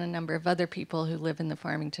 and a number of other people who live in the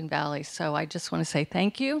Farmington Valley. So I just want to say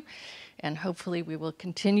thank you, and hopefully we will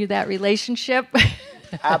continue that relationship.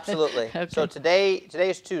 Absolutely. Okay. So today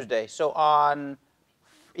is Tuesday. So on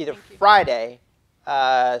either Friday,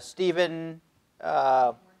 Steve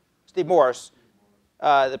Morris,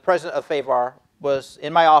 the president of FAVAR, was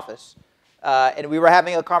in my office. And we were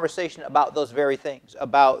having a conversation about those very things,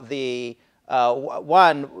 about the,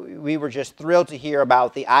 one, we were just thrilled to hear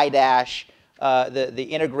about the IDASH, the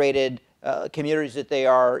integrated communities that they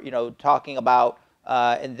are, talking about,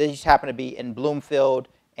 and these happen to be in Bloomfield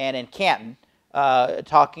and in Canton,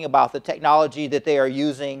 talking about the technology that they are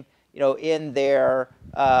using, in their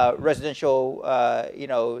residential,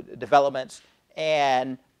 developments,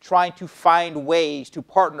 and trying to find ways to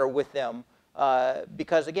partner with them.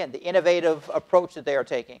 Because, again, the innovative approach that they are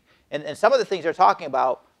taking. And some of the things they're talking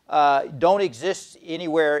about don't exist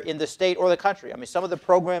anywhere in the state or the country. I mean, some of the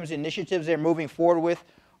programs, initiatives they're moving forward with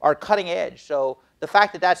are cutting edge. So the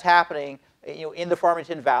fact that that's happening in the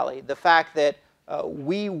Farmington Valley, the fact that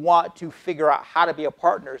we want to figure out how to be a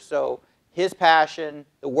partner. So his passion,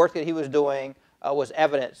 the work that he was doing, was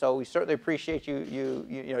evident. So we certainly appreciate you.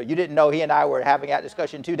 You didn't know he and I were having that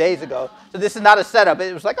discussion 2 days ago. So this is not a setup.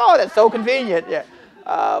 It was like, oh, that's so convenient. Yeah.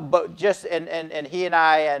 But just and he and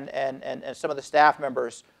I and some of the staff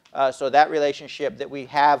members. So that relationship that we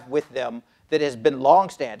have with them that has been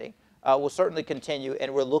longstanding will certainly continue,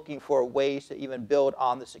 and we're looking for ways to even build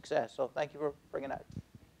on the success. So thank you for bringing that.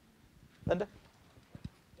 Linda?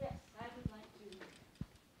 Yes, I would like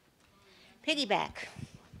to piggyback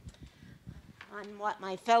on what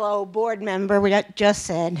my fellow board member just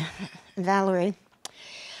said. Valerie.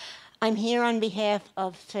 I'm here on behalf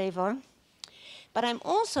of Favor, but I'm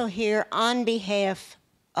also here on behalf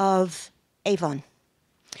of Avon.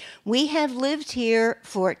 We have lived here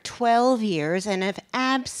for 12 years and have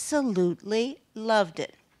absolutely loved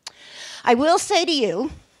it. I will say to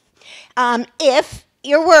you, if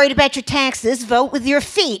you're worried about your taxes, vote with your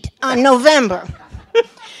feet on November.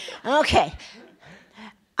 Okay.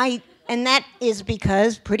 And that is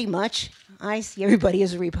because pretty much I see everybody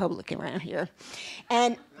as a Republican around here.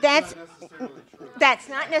 And that's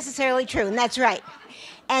not necessarily true, and that's right.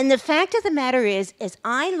 And the fact of the matter is, as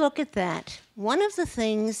I look at that, one of the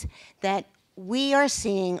things that we are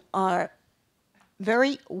seeing are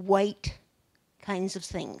very white kinds of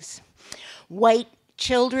things. White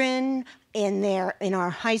children in our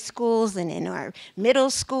high schools and in our middle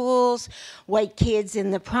schools, white kids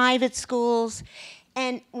in the private schools,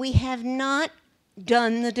 and we have not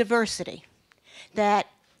done the diversity that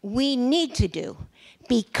we need to do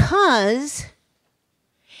because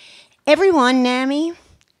everyone, NAMI,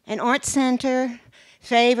 an art center,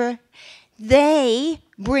 Favor, they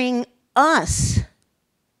bring us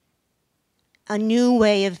a new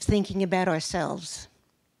way of thinking about ourselves.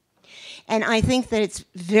 And I think that it's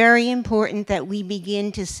very important that we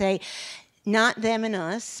begin to say, not them and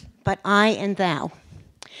us, but I and thou.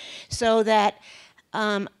 So that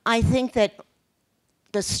I think that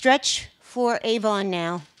the stretch for Avon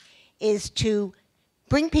now is to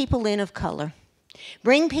bring people in of color.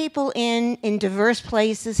 Bring people in diverse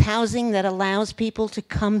places, housing that allows people to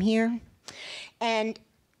come here, and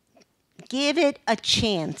give it a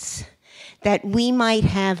chance that we might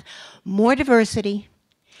have more diversity,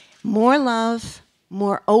 more love,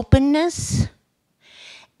 more openness,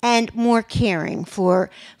 and more caring for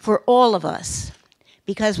all of us.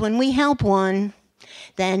 Because when we help one,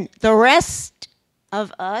 then the rest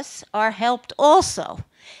of us are helped also.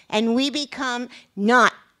 And we become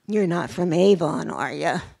not, you're not from Avon, are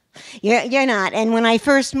you? You're not. And when I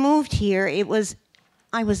first moved here,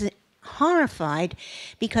 I was horrified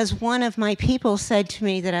because one of my people said to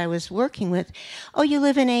me that I was working with, oh, you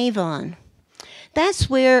live in Avon. That's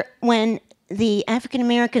where, when the African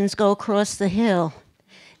Americans go across the hill,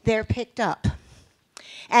 they're picked up.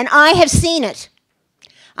 And I have seen it.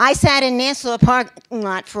 I sat in Nassau parking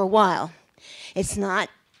lot for a while. It's not,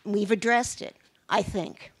 we've addressed it, I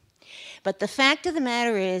think. But the fact of the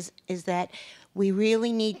matter is that we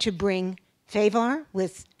really need to bring Favor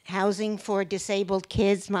with housing for disabled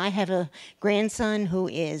kids. I have a grandson who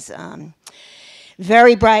is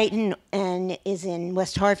very bright and is in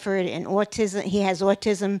West Hartford, and autism. He has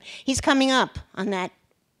autism. He's coming up on that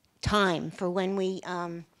time for when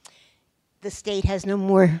the state has no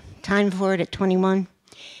more time for it at 21.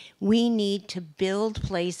 We need to build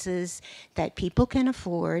places that people can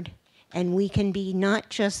afford, and we can be not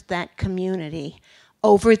just that community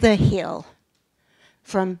over the hill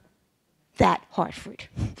from that Hartford.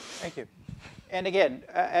 Thank you. And again,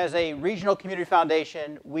 as a regional community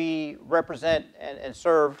foundation, we represent and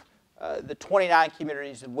serve the 29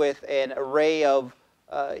 communities with an array of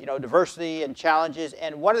diversity and challenges.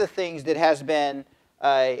 And one of the things that has been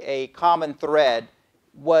a common thread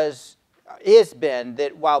has been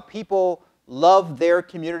that while people love their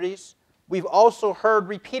communities, we've also heard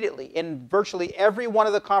repeatedly in virtually every one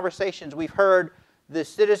of the conversations, we've heard the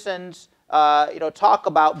citizens talk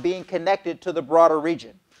about being connected to the broader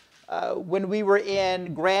region. When we were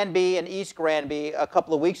in Granby and East Granby a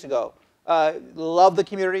couple of weeks ago, loved the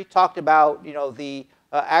community, talked about the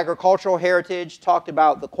agricultural heritage, talked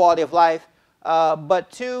about the quality of life, but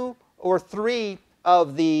 2 or 3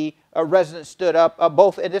 of the residents stood up,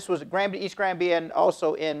 both, and this was Granby, East Granby, and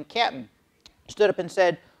also in Canton, stood up and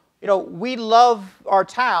said, we love our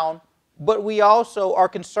town, but we also are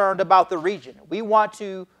concerned about the region. We want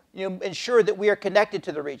to ensure that we are connected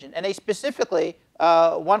to the region. And they specifically,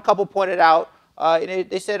 one couple pointed out,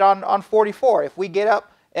 they said on 44, if we get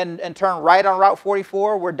up and turn right on Route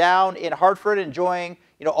 44, we're down in Hartford enjoying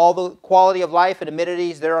all the quality of life and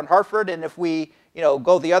amenities there on Hartford. And if we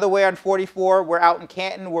go the other way on 44, we're out in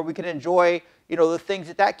Canton where we can enjoy the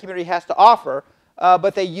things that community has to offer.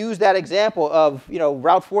 But they use that example of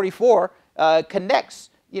Route 44 connects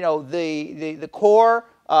the core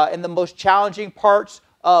and the most challenging parts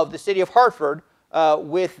of the city of Hartford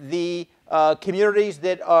with the communities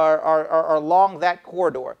that are along that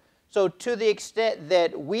corridor. So to the extent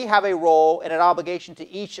that we have a role and an obligation to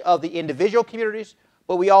each of the individual communities,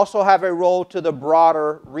 but we also have a role to the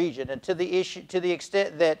broader region. And to the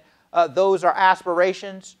extent that those are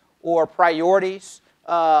aspirations or priorities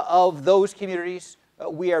of those communities,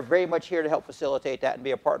 we are very much here to help facilitate that and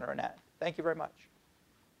be a partner in that. Thank you very much.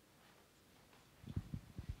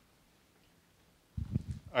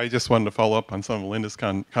 I just wanted to follow up on some of Linda's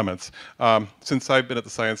comments. Since I've been at the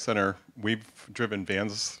Science Center, we've driven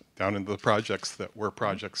vans down into the projects that were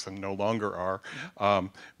projects and no longer are.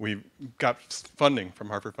 We got funding from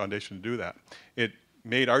Hartford Foundation to do that. It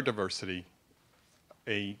made our diversity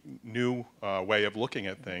a new way of looking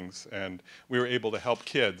at things, and we were able to help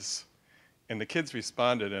kids, and the kids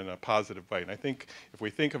responded in a positive way. And I think if we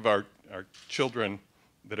think of our children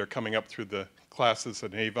that are coming up through the classes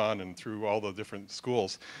at Avon and through all the different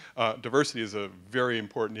schools, diversity is a very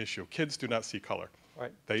important issue. Kids do not see color.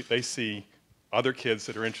 Right. They see other kids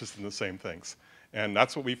that are interested in the same things. And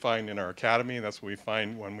that's what we find in our academy, and that's what we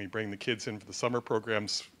find when we bring the kids in for the summer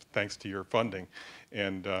programs, thanks to your funding.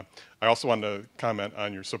 And I also wanted to comment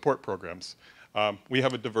on your support programs. We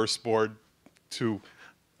have a diverse board to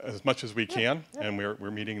as much as we can, and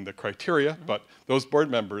we're meeting the criteria, but those board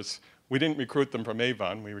members, we didn't recruit them from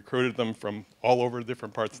Avon. We recruited them from all over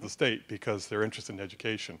different parts of the state because they're interested in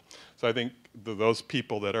education. So I think those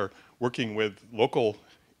people that are working with local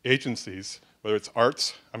agencies, whether it's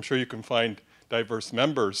arts, I'm sure you can find diverse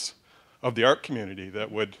members of the art community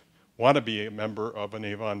that would want to be a member of an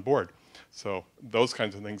Avon board. So those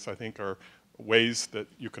kinds of things, I think, are ways that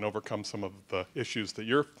you can overcome some of the issues that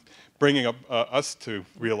you're bringing up us to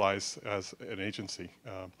realize as an agency.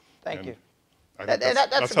 Thank you.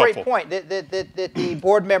 That's a great point. That the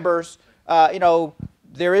board members,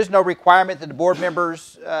 there is no requirement that the board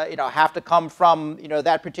members, have to come from,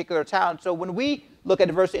 that particular town. So when we look at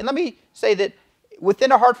diversity, and let me say that within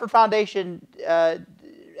the Hartford Foundation,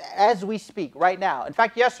 as we speak right now, in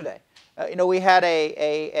fact, yesterday, we had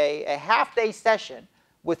a half-day session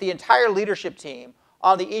with the entire leadership team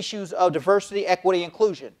on the issues of diversity, equity,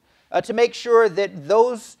 inclusion, to make sure that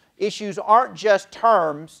those issues aren't just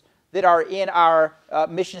terms that are in our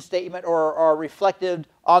mission statement or are reflected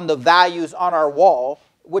on the values on our wall,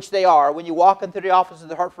 which they are. When you walk into the office of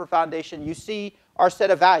the Hartford Foundation, you see our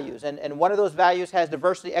set of values, and one of those values has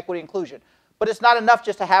diversity, equity, inclusion. But it's not enough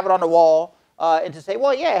just to have it on the wall and to say,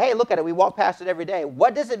 well, yeah, hey, look at it. We walk past it every day.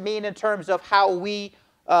 What does it mean in terms of how we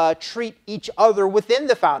treat each other within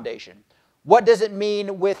the foundation? What does it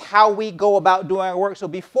mean with how we go about doing our work? So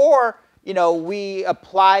before we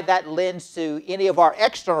apply that lens to any of our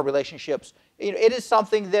external relationships, it is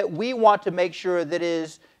something that we want to make sure that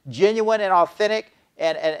is genuine and authentic,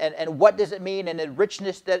 and what does it mean and the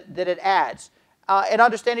richness that it adds. And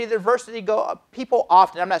understanding the diversity, people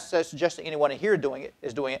often, I'm not suggesting anyone in here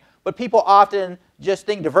is doing it, but people often just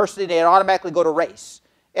think diversity, they automatically go to race.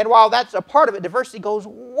 And while that's a part of it, diversity goes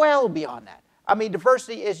well beyond that. I mean,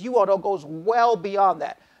 diversity, as you all know, goes well beyond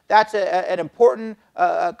that. That's an important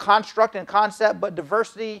construct and concept, but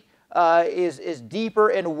diversity is deeper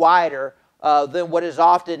and wider than what is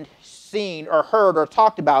often seen or heard or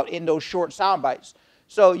talked about in those short sound bites.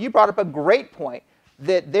 So you brought up a great point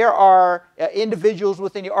that there are individuals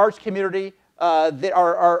within the arts community that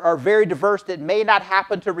are very diverse that may not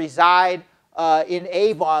happen to reside in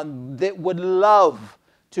Avon that would love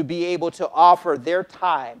to be able to offer their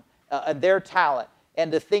time and their talent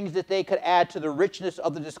and the things that they could add to the richness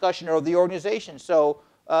of the discussion or of the organization. So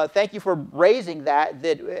thank you for raising that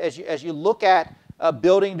as you look at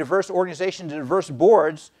building diverse organizations and diverse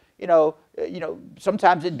boards,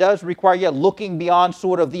 sometimes it does require looking beyond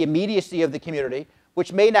sort of the immediacy of the community,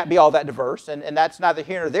 which may not be all that diverse, and that's neither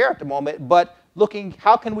here nor there at the moment, but looking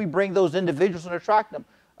how can we bring those individuals and attract them.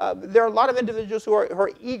 There are a lot of individuals who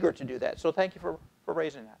are eager to do that, so thank you for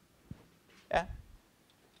raising that. Yeah?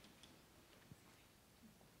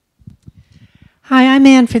 Hi, I'm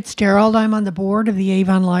Ann Fitzgerald. I'm on the board of the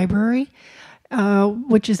Avon Library,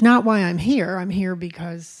 which is not why I'm here. I'm here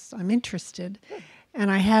because I'm interested. And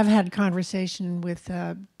I have had conversation with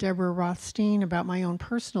Deborah Rothstein about my own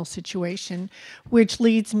personal situation, which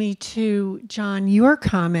leads me to, John, your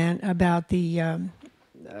comment about the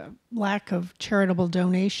lack of charitable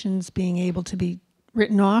donations being able to be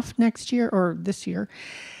written off next year or this year.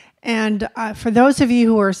 And for those of you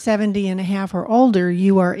who are 70 and a half or older,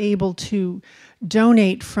 you are able to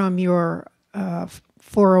donate from your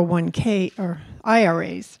 401k or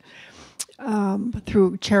IRAs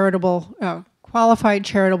through charitable, qualified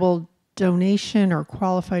charitable donation or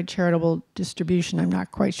qualified charitable distribution. I'm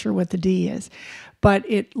not quite sure what the D is. But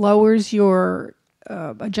it lowers your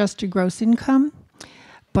adjusted gross income,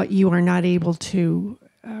 but you are not able to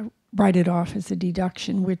write it off as a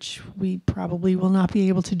deduction, which we probably will not be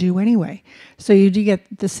able to do anyway. So you do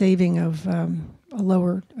get the saving of a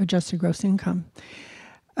lower adjusted gross income.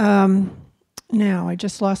 Now, I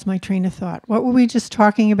just lost my train of thought. What were we just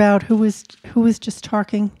talking about? Who was just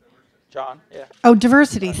talking? John, yeah. Oh,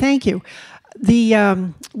 diversity, thank you.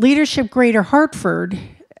 The Leadership Greater Hartford,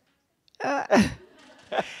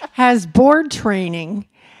 has board training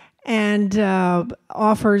and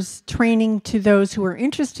offers training to those who are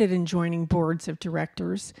interested in joining boards of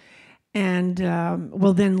directors, and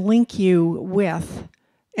will then link you with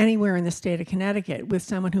anywhere in the state of Connecticut with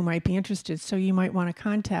someone who might be interested. So you might want to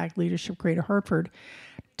contact Leadership Greater Hartford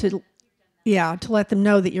to let them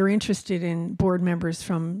know that you're interested in board members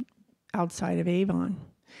from outside of Avon.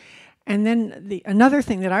 And then another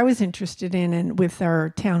thing that I was interested in, and with our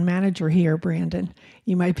town manager here, Brandon,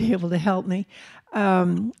 you might be able to help me,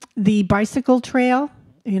 the bicycle trail,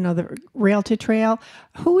 the rail to trail,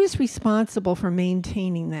 who is responsible for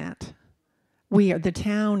maintaining that? The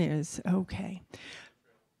town is, okay.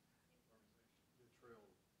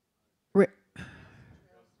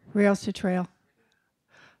 Rails to trail.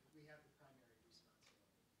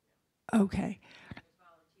 Okay.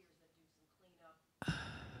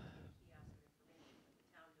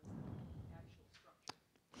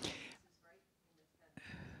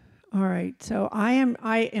 All right, so I am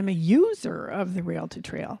a user of the Rail to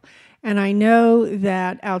Trail, and I know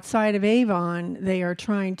that outside of Avon, they are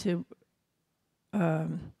trying to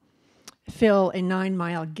fill a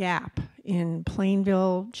 9-mile gap in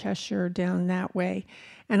Plainville, Cheshire, down that way.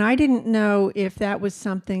 And I didn't know if that was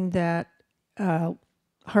something that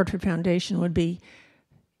Hartford Foundation would be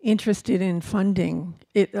interested in funding,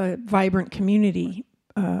 a vibrant community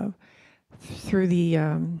through the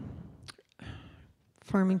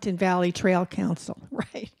Farmington Valley Trail Council,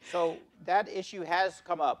 right? So that issue has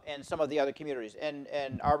come up in some of the other communities,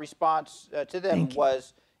 and our response to them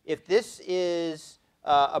was, if this is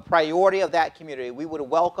a priority of that community, we would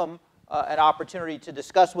welcome an opportunity to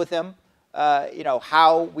discuss with them,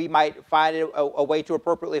 how we might find a way to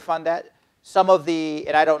appropriately fund that. Some of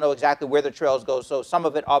and I don't know exactly where the trails go, so some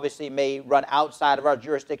of it obviously may run outside of our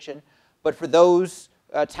jurisdiction, but for those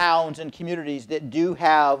towns and communities that do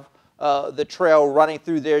have the trail running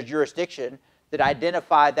through their jurisdiction, that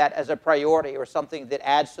identify that as a priority or something that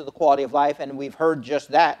adds to the quality of life, and we've heard just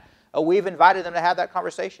that, we've invited them to have that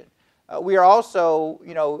conversation. We are also,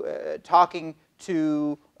 talking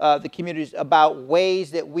to the communities about ways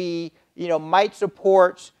that we, might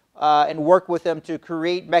support and work with them to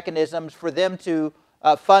create mechanisms for them to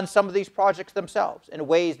fund some of these projects themselves in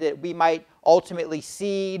ways that we might ultimately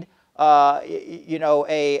seed,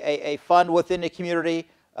 a fund within the community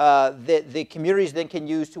that the communities then can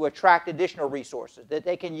use to attract additional resources, that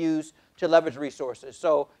they can use to leverage resources.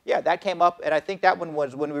 So, yeah, that came up, and I think that one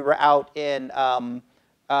was when we were out in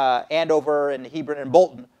Andover and Hebron and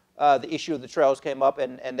Bolton. The issue of the trails came up,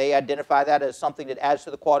 and they identify that as something that adds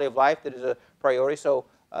to the quality of life, that is a priority. So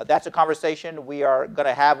that's a conversation we are going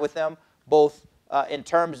to have with them, both in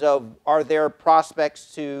terms of, are there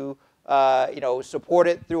prospects to support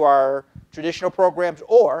it through our traditional programs,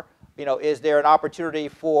 or is there an opportunity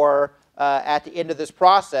for at the end of this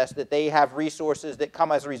process that they have resources that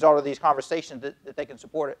come as a result of these conversations that they can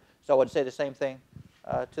support it. So I would say the same thing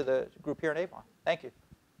to the group here in Avon. Thank you.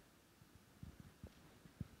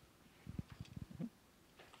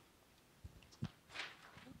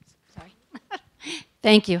 Sorry.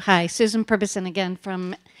 Thank you. Hi, Susan Purbeson again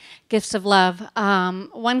from Gifts of Love.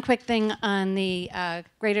 One quick thing on the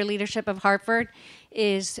Greater Leadership of Hartford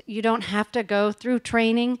is you don't have to go through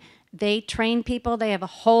training. They train people. They have a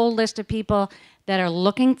whole list of people that are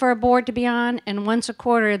looking for a board to be on, and once a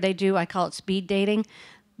quarter they do, I call it speed dating,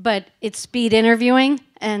 but it's speed interviewing,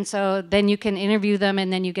 and so then you can interview them,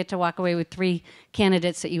 and then you get to walk away with 3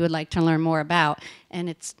 candidates that you would like to learn more about, and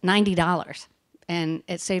it's $90, and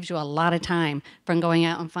it saves you a lot of time from going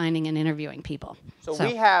out and finding and interviewing people. So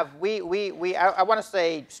we have, I want to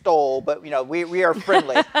say stole, but we are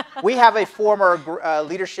friendly. We have a former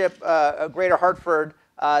leadership Greater Hartford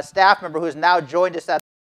staff member who has now joined us.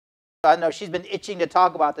 I know she's been itching to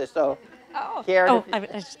talk about this. So, Karen, I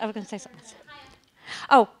was going to say something.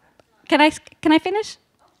 Oh, can I finish?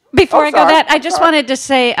 Before I go that, I just wanted to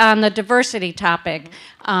say on the diversity topic,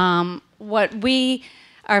 what we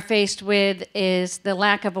are faced with is the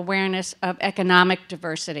lack of awareness of economic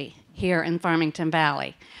diversity here in Farmington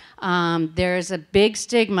Valley. There's a big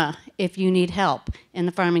stigma if you need help in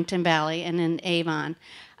the Farmington Valley and in Avon.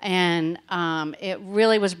 And it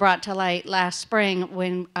really was brought to light last spring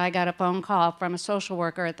when I got a phone call from a social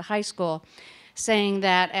worker at the high school saying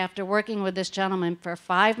that after working with this gentleman for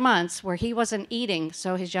 5 months where he wasn't eating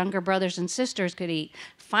so his younger brothers and sisters could eat,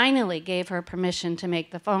 finally gave her permission to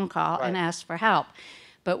make the phone call and ask for help.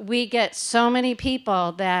 But we get so many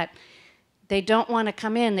people that they don't want to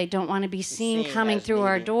come in, they don't want to be seen coming through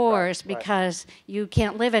our doors because you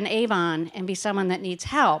can't live in Avon and be someone that needs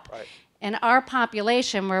help. And our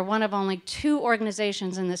population, we're one of only 2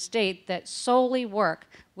 organizations in the state that solely work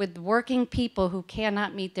with working people who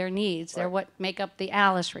cannot meet their needs. They're what make up the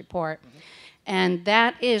Alice report. And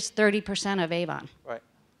that is 30% of Avon. Right.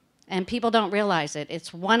 And people don't realize it.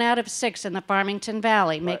 It's 1 out of 6 in the Farmington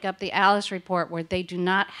Valley make up the Alice report, where they do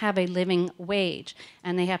not have a living wage,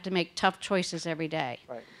 and they have to make tough choices every day.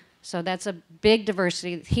 Right. So that's a big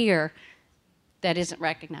diversity here that isn't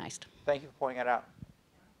recognized. Thank you for pointing that out.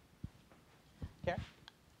 Karen?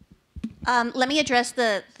 Let me address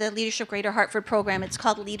the Leadership Greater Hartford program. It's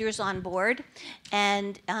called Leaders on Board,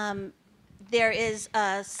 and there is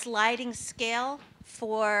a sliding scale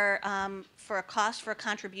for a cost for a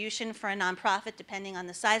contribution for a nonprofit, depending on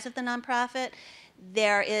the size of the nonprofit.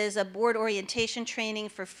 There is a board orientation training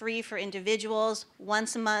for free for individuals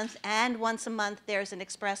once a month, and once a month there's an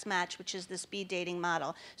express match, which is the speed dating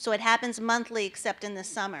model. So it happens monthly, except in the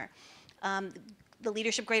summer. The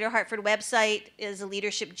Leadership Greater Hartford website is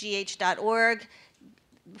leadershipgh.org.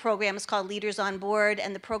 The program is called Leaders on Board,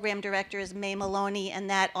 and the program director is May Maloney, and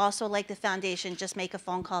that also, like the foundation, just make a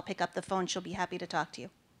phone call, pick up the phone, she'll be happy to talk to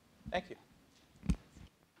you. Thank you.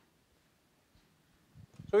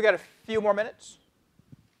 So we got a few more minutes.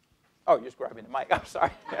 Oh, you're just grabbing the mic. I'm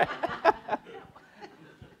sorry.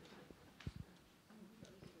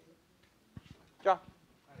 John.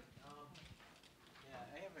 Yeah,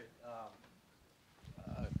 I have a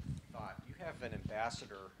thought. You have an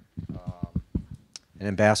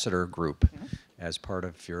ambassador group as part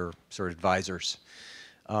of your sort of advisors.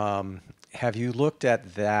 Have you looked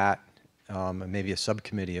at that, maybe a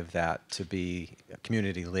subcommittee of that, to be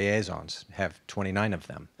community liaisons? Have 29 of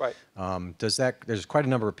them. Right. There's quite a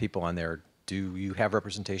number of people on there. Do you have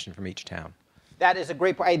representation from each town? That is a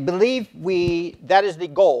great point. I believe that is the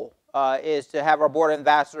goal, is to have our board of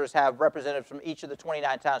ambassadors have representatives from each of the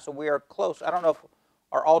 29 towns. So we are close. I don't know if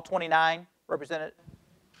are all 29 represented.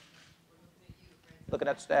 Looking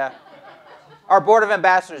at staff. Our board of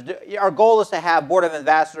ambassadors, our goal is to have board of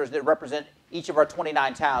ambassadors that represent each of our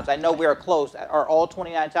 29 towns. I know we are close. Are all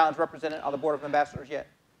 29 towns represented on the board of ambassadors yet?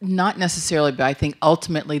 Not necessarily, but I think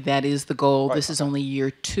ultimately that is the goal. Right. This is only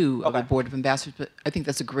year 2 of the Board of Ambassadors, but I think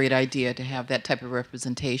that's a great idea to have that type of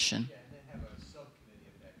representation. Yeah, and then have a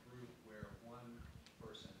subcommittee of that group where one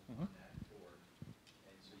person on that board, and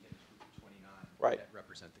so you get a group of 29 that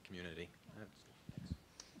represent the community.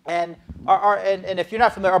 And and if you're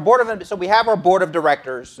not familiar, our board of so we have our board of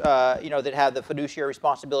directors, that have the fiduciary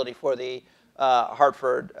responsibility for the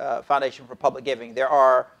Hartford Foundation for Public Giving. There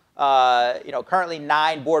are currently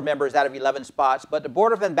 9 board members out of 11 spots, but the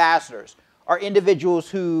board of ambassadors are individuals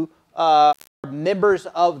who are members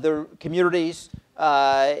of the communities,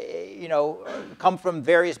 come from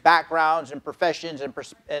various backgrounds and professions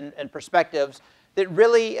and perspectives that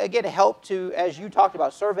really, again, help to, as you talked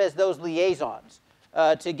about, serve as those liaisons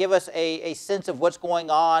to give us a sense of what's going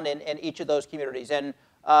on in each of those communities. And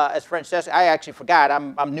as Francesca, I actually forgot,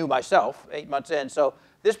 I'm new myself, 8 months in, so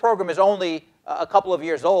this program is only a couple of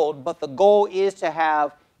years old, but the goal is to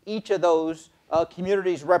have each of those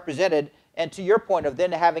communities represented, and to your point of then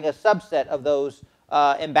having a subset of those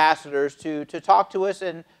ambassadors to talk to us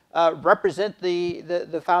and represent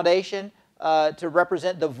the foundation, to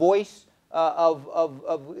represent the voice of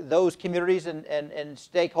those communities and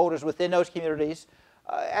stakeholders within those communities,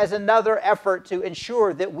 as another effort to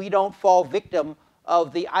ensure that we don't fall victim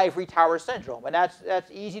of the ivory tower syndrome. And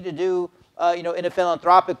that's easy to do in a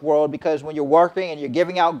philanthropic world, because when you're working and you're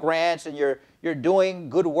giving out grants and you're doing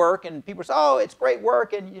good work and people say, oh, it's great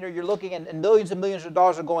work, and you're looking and millions and millions of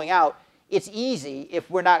dollars are going out, it's easy, if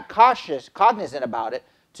we're not cognizant about it,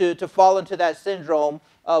 to fall into that syndrome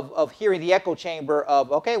of hearing the echo chamber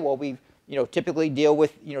of, okay, well, we've typically deal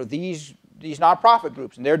with these nonprofit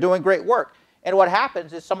groups and they're doing great work. And what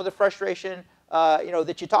happens is some of the frustration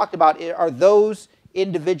that you talked about are those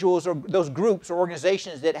individuals or those groups or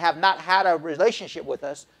organizations that have not had a relationship with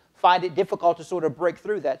us find it difficult to sort of break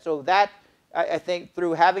through that. So that, I think,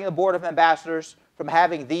 through having a board of ambassadors, from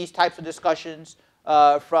having these types of discussions,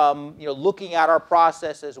 from looking at our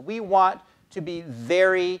processes, we want to be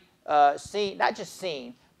very seen, not just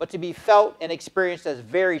seen, but to be felt and experienced as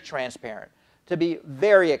very transparent, to be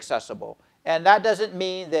very accessible. And that doesn't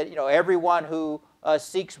mean that everyone who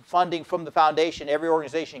seeks funding from the foundation, every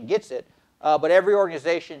organization gets it, but every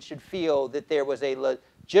organization should feel that there was a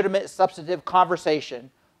legitimate, substantive conversation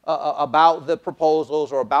about the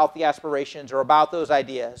proposals or about the aspirations or about those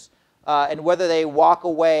ideas. And whether they walk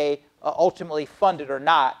away ultimately funded or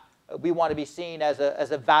not, we want to be seen as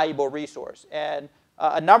a valuable resource. And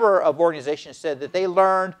a number of organizations said that they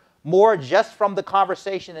learned more just from the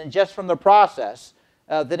conversation and just from the process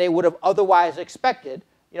than they would have otherwise expected,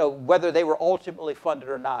 whether they were ultimately funded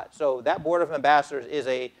or not. So that board of ambassadors is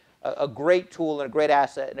a a great tool and a great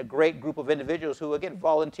asset and a great group of individuals who, again,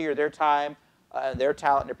 volunteer their time and their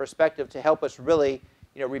talent and their perspective to help us really,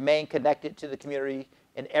 remain connected to the community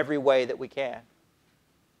in every way that we can.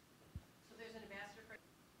 So there's an ambassador for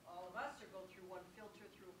all of us, or go through one filter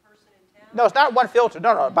through a person in town? No, it's not one filter.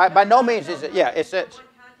 No. By no means is it. Yeah, it's it.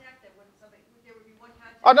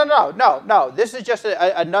 Oh, no. This is just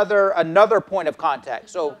another point of contact.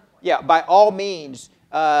 So, yeah, by all means,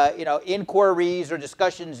 inquiries or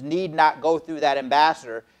discussions need not go through that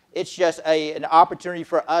ambassador. It's just an opportunity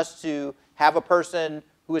for us to have a person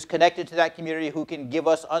who is connected to that community, who can give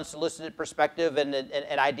us unsolicited perspective and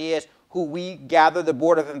ideas, who we gather the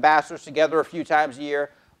board of ambassadors together a few times a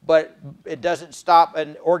year. But it doesn't stop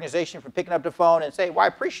an organization from picking up the phone and saying, well, I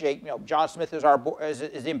appreciate, John Smith is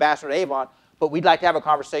the ambassador at Avon, but we'd like to have a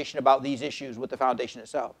conversation about these issues with the foundation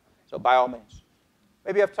itself. So by all means.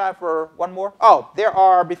 Maybe you have time for one more? Oh, there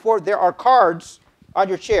are cards on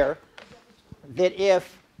your chair that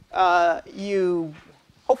if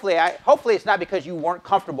hopefully it's not because you weren't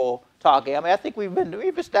comfortable talking. I mean, I think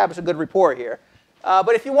we've established a good rapport here.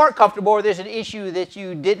 But if you weren't comfortable or there's an issue that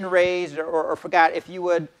you didn't raise or forgot, if you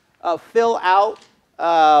would fill out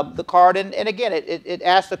the card. And again, it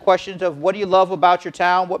asks the questions of what do you love about your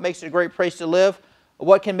town? What makes it a great place to live?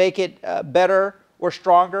 What can make it better or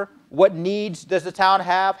stronger? What needs does the town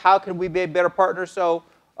have? How can we be a better partner? So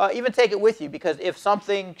even take it with you, because if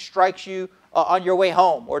something strikes you on your way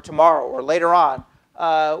home or tomorrow or later on,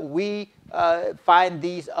 we find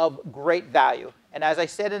these of great value. And as I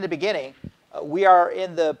said in the beginning, we are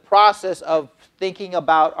in the process of thinking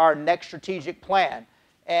about our next strategic plan.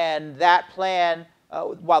 And that plan,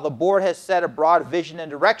 while the board has set a broad vision and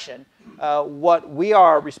direction, what we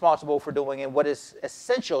are responsible for doing and what is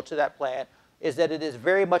essential to that plan is that it is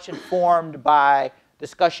very much informed by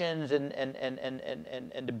discussions and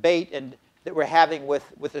debate and that we're having with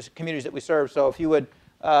the communities that we serve. So if you would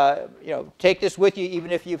take this with you,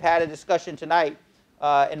 even if you've had a discussion tonight,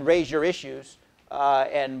 and raise your issues,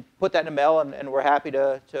 and put that in the mail, and we're happy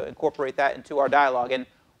to incorporate that into our dialogue. And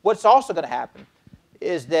what's also going to happen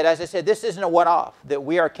is that, as I said, this isn't a one-off, that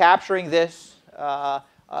we are capturing this,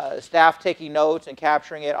 staff taking notes and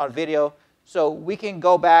capturing it on video, so we can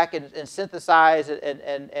go back and synthesize it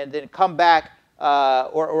and then come back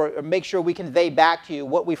or make sure we convey back to you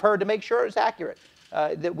what we've heard to make sure it's accurate,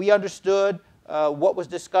 that we understood what was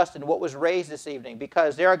discussed and what was raised this evening,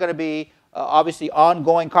 because there are going to be obviously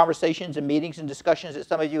ongoing conversations and meetings and discussions that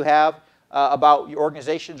some of you have about your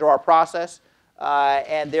organizations or our process,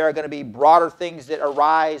 and there are going to be broader things that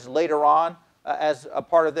arise later on as a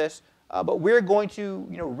part of this. But we're going to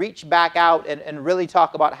reach back out and really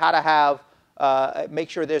talk about how to have make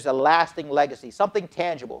sure there's a lasting legacy, something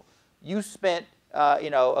tangible. You spent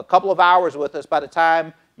a couple of hours with us by the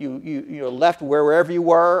time you left wherever you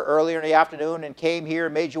were earlier in the afternoon and came here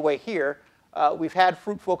and made your way here. We've had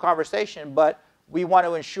fruitful conversation, but we want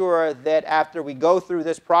to ensure that after we go through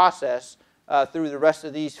this process through the rest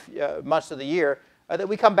of these months of the year, that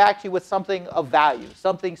we come back to you with something of value,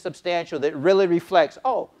 something substantial that really reflects,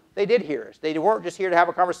 oh, they did hear us. They weren't just here to have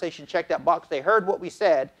a conversation, check that box. They heard what we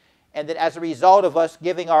said, and that as a result of us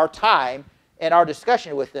giving our time and our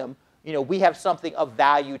discussion with them, we have something of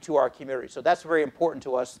value to our community. So that's very important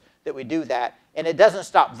to us that we do that. And it doesn't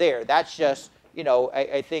stop there. That's just,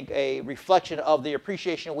 I think a reflection of the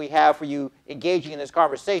appreciation we have for you engaging in this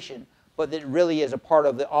conversation, but that really is a part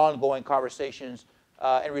of the ongoing conversations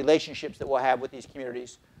and relationships that we'll have with these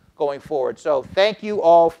communities going forward. So thank you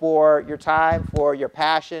all for your time, for your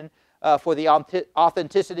passion, for the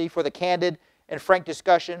authenticity, for the candid and frank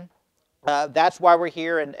discussion. That's why we're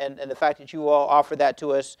here, and the fact that you all offer that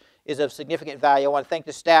to us is of significant value. I want to thank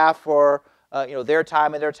the staff for their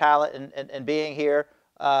time and their talent and being here,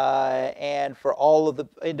 and for all of the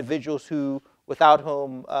individuals without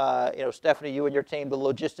whom, Stephanie, you and your team, the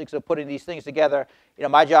logistics of putting these things together.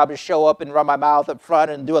 My job is show up and run my mouth up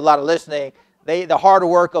front and do a lot of listening. The harder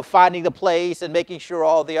work of finding the place and making sure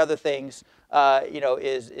all the other things,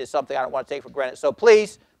 is something I don't want to take for granted. So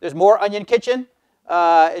please, there's more Onion Kitchen.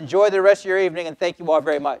 Enjoy the rest of your evening, and thank you all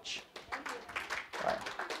very much. All right.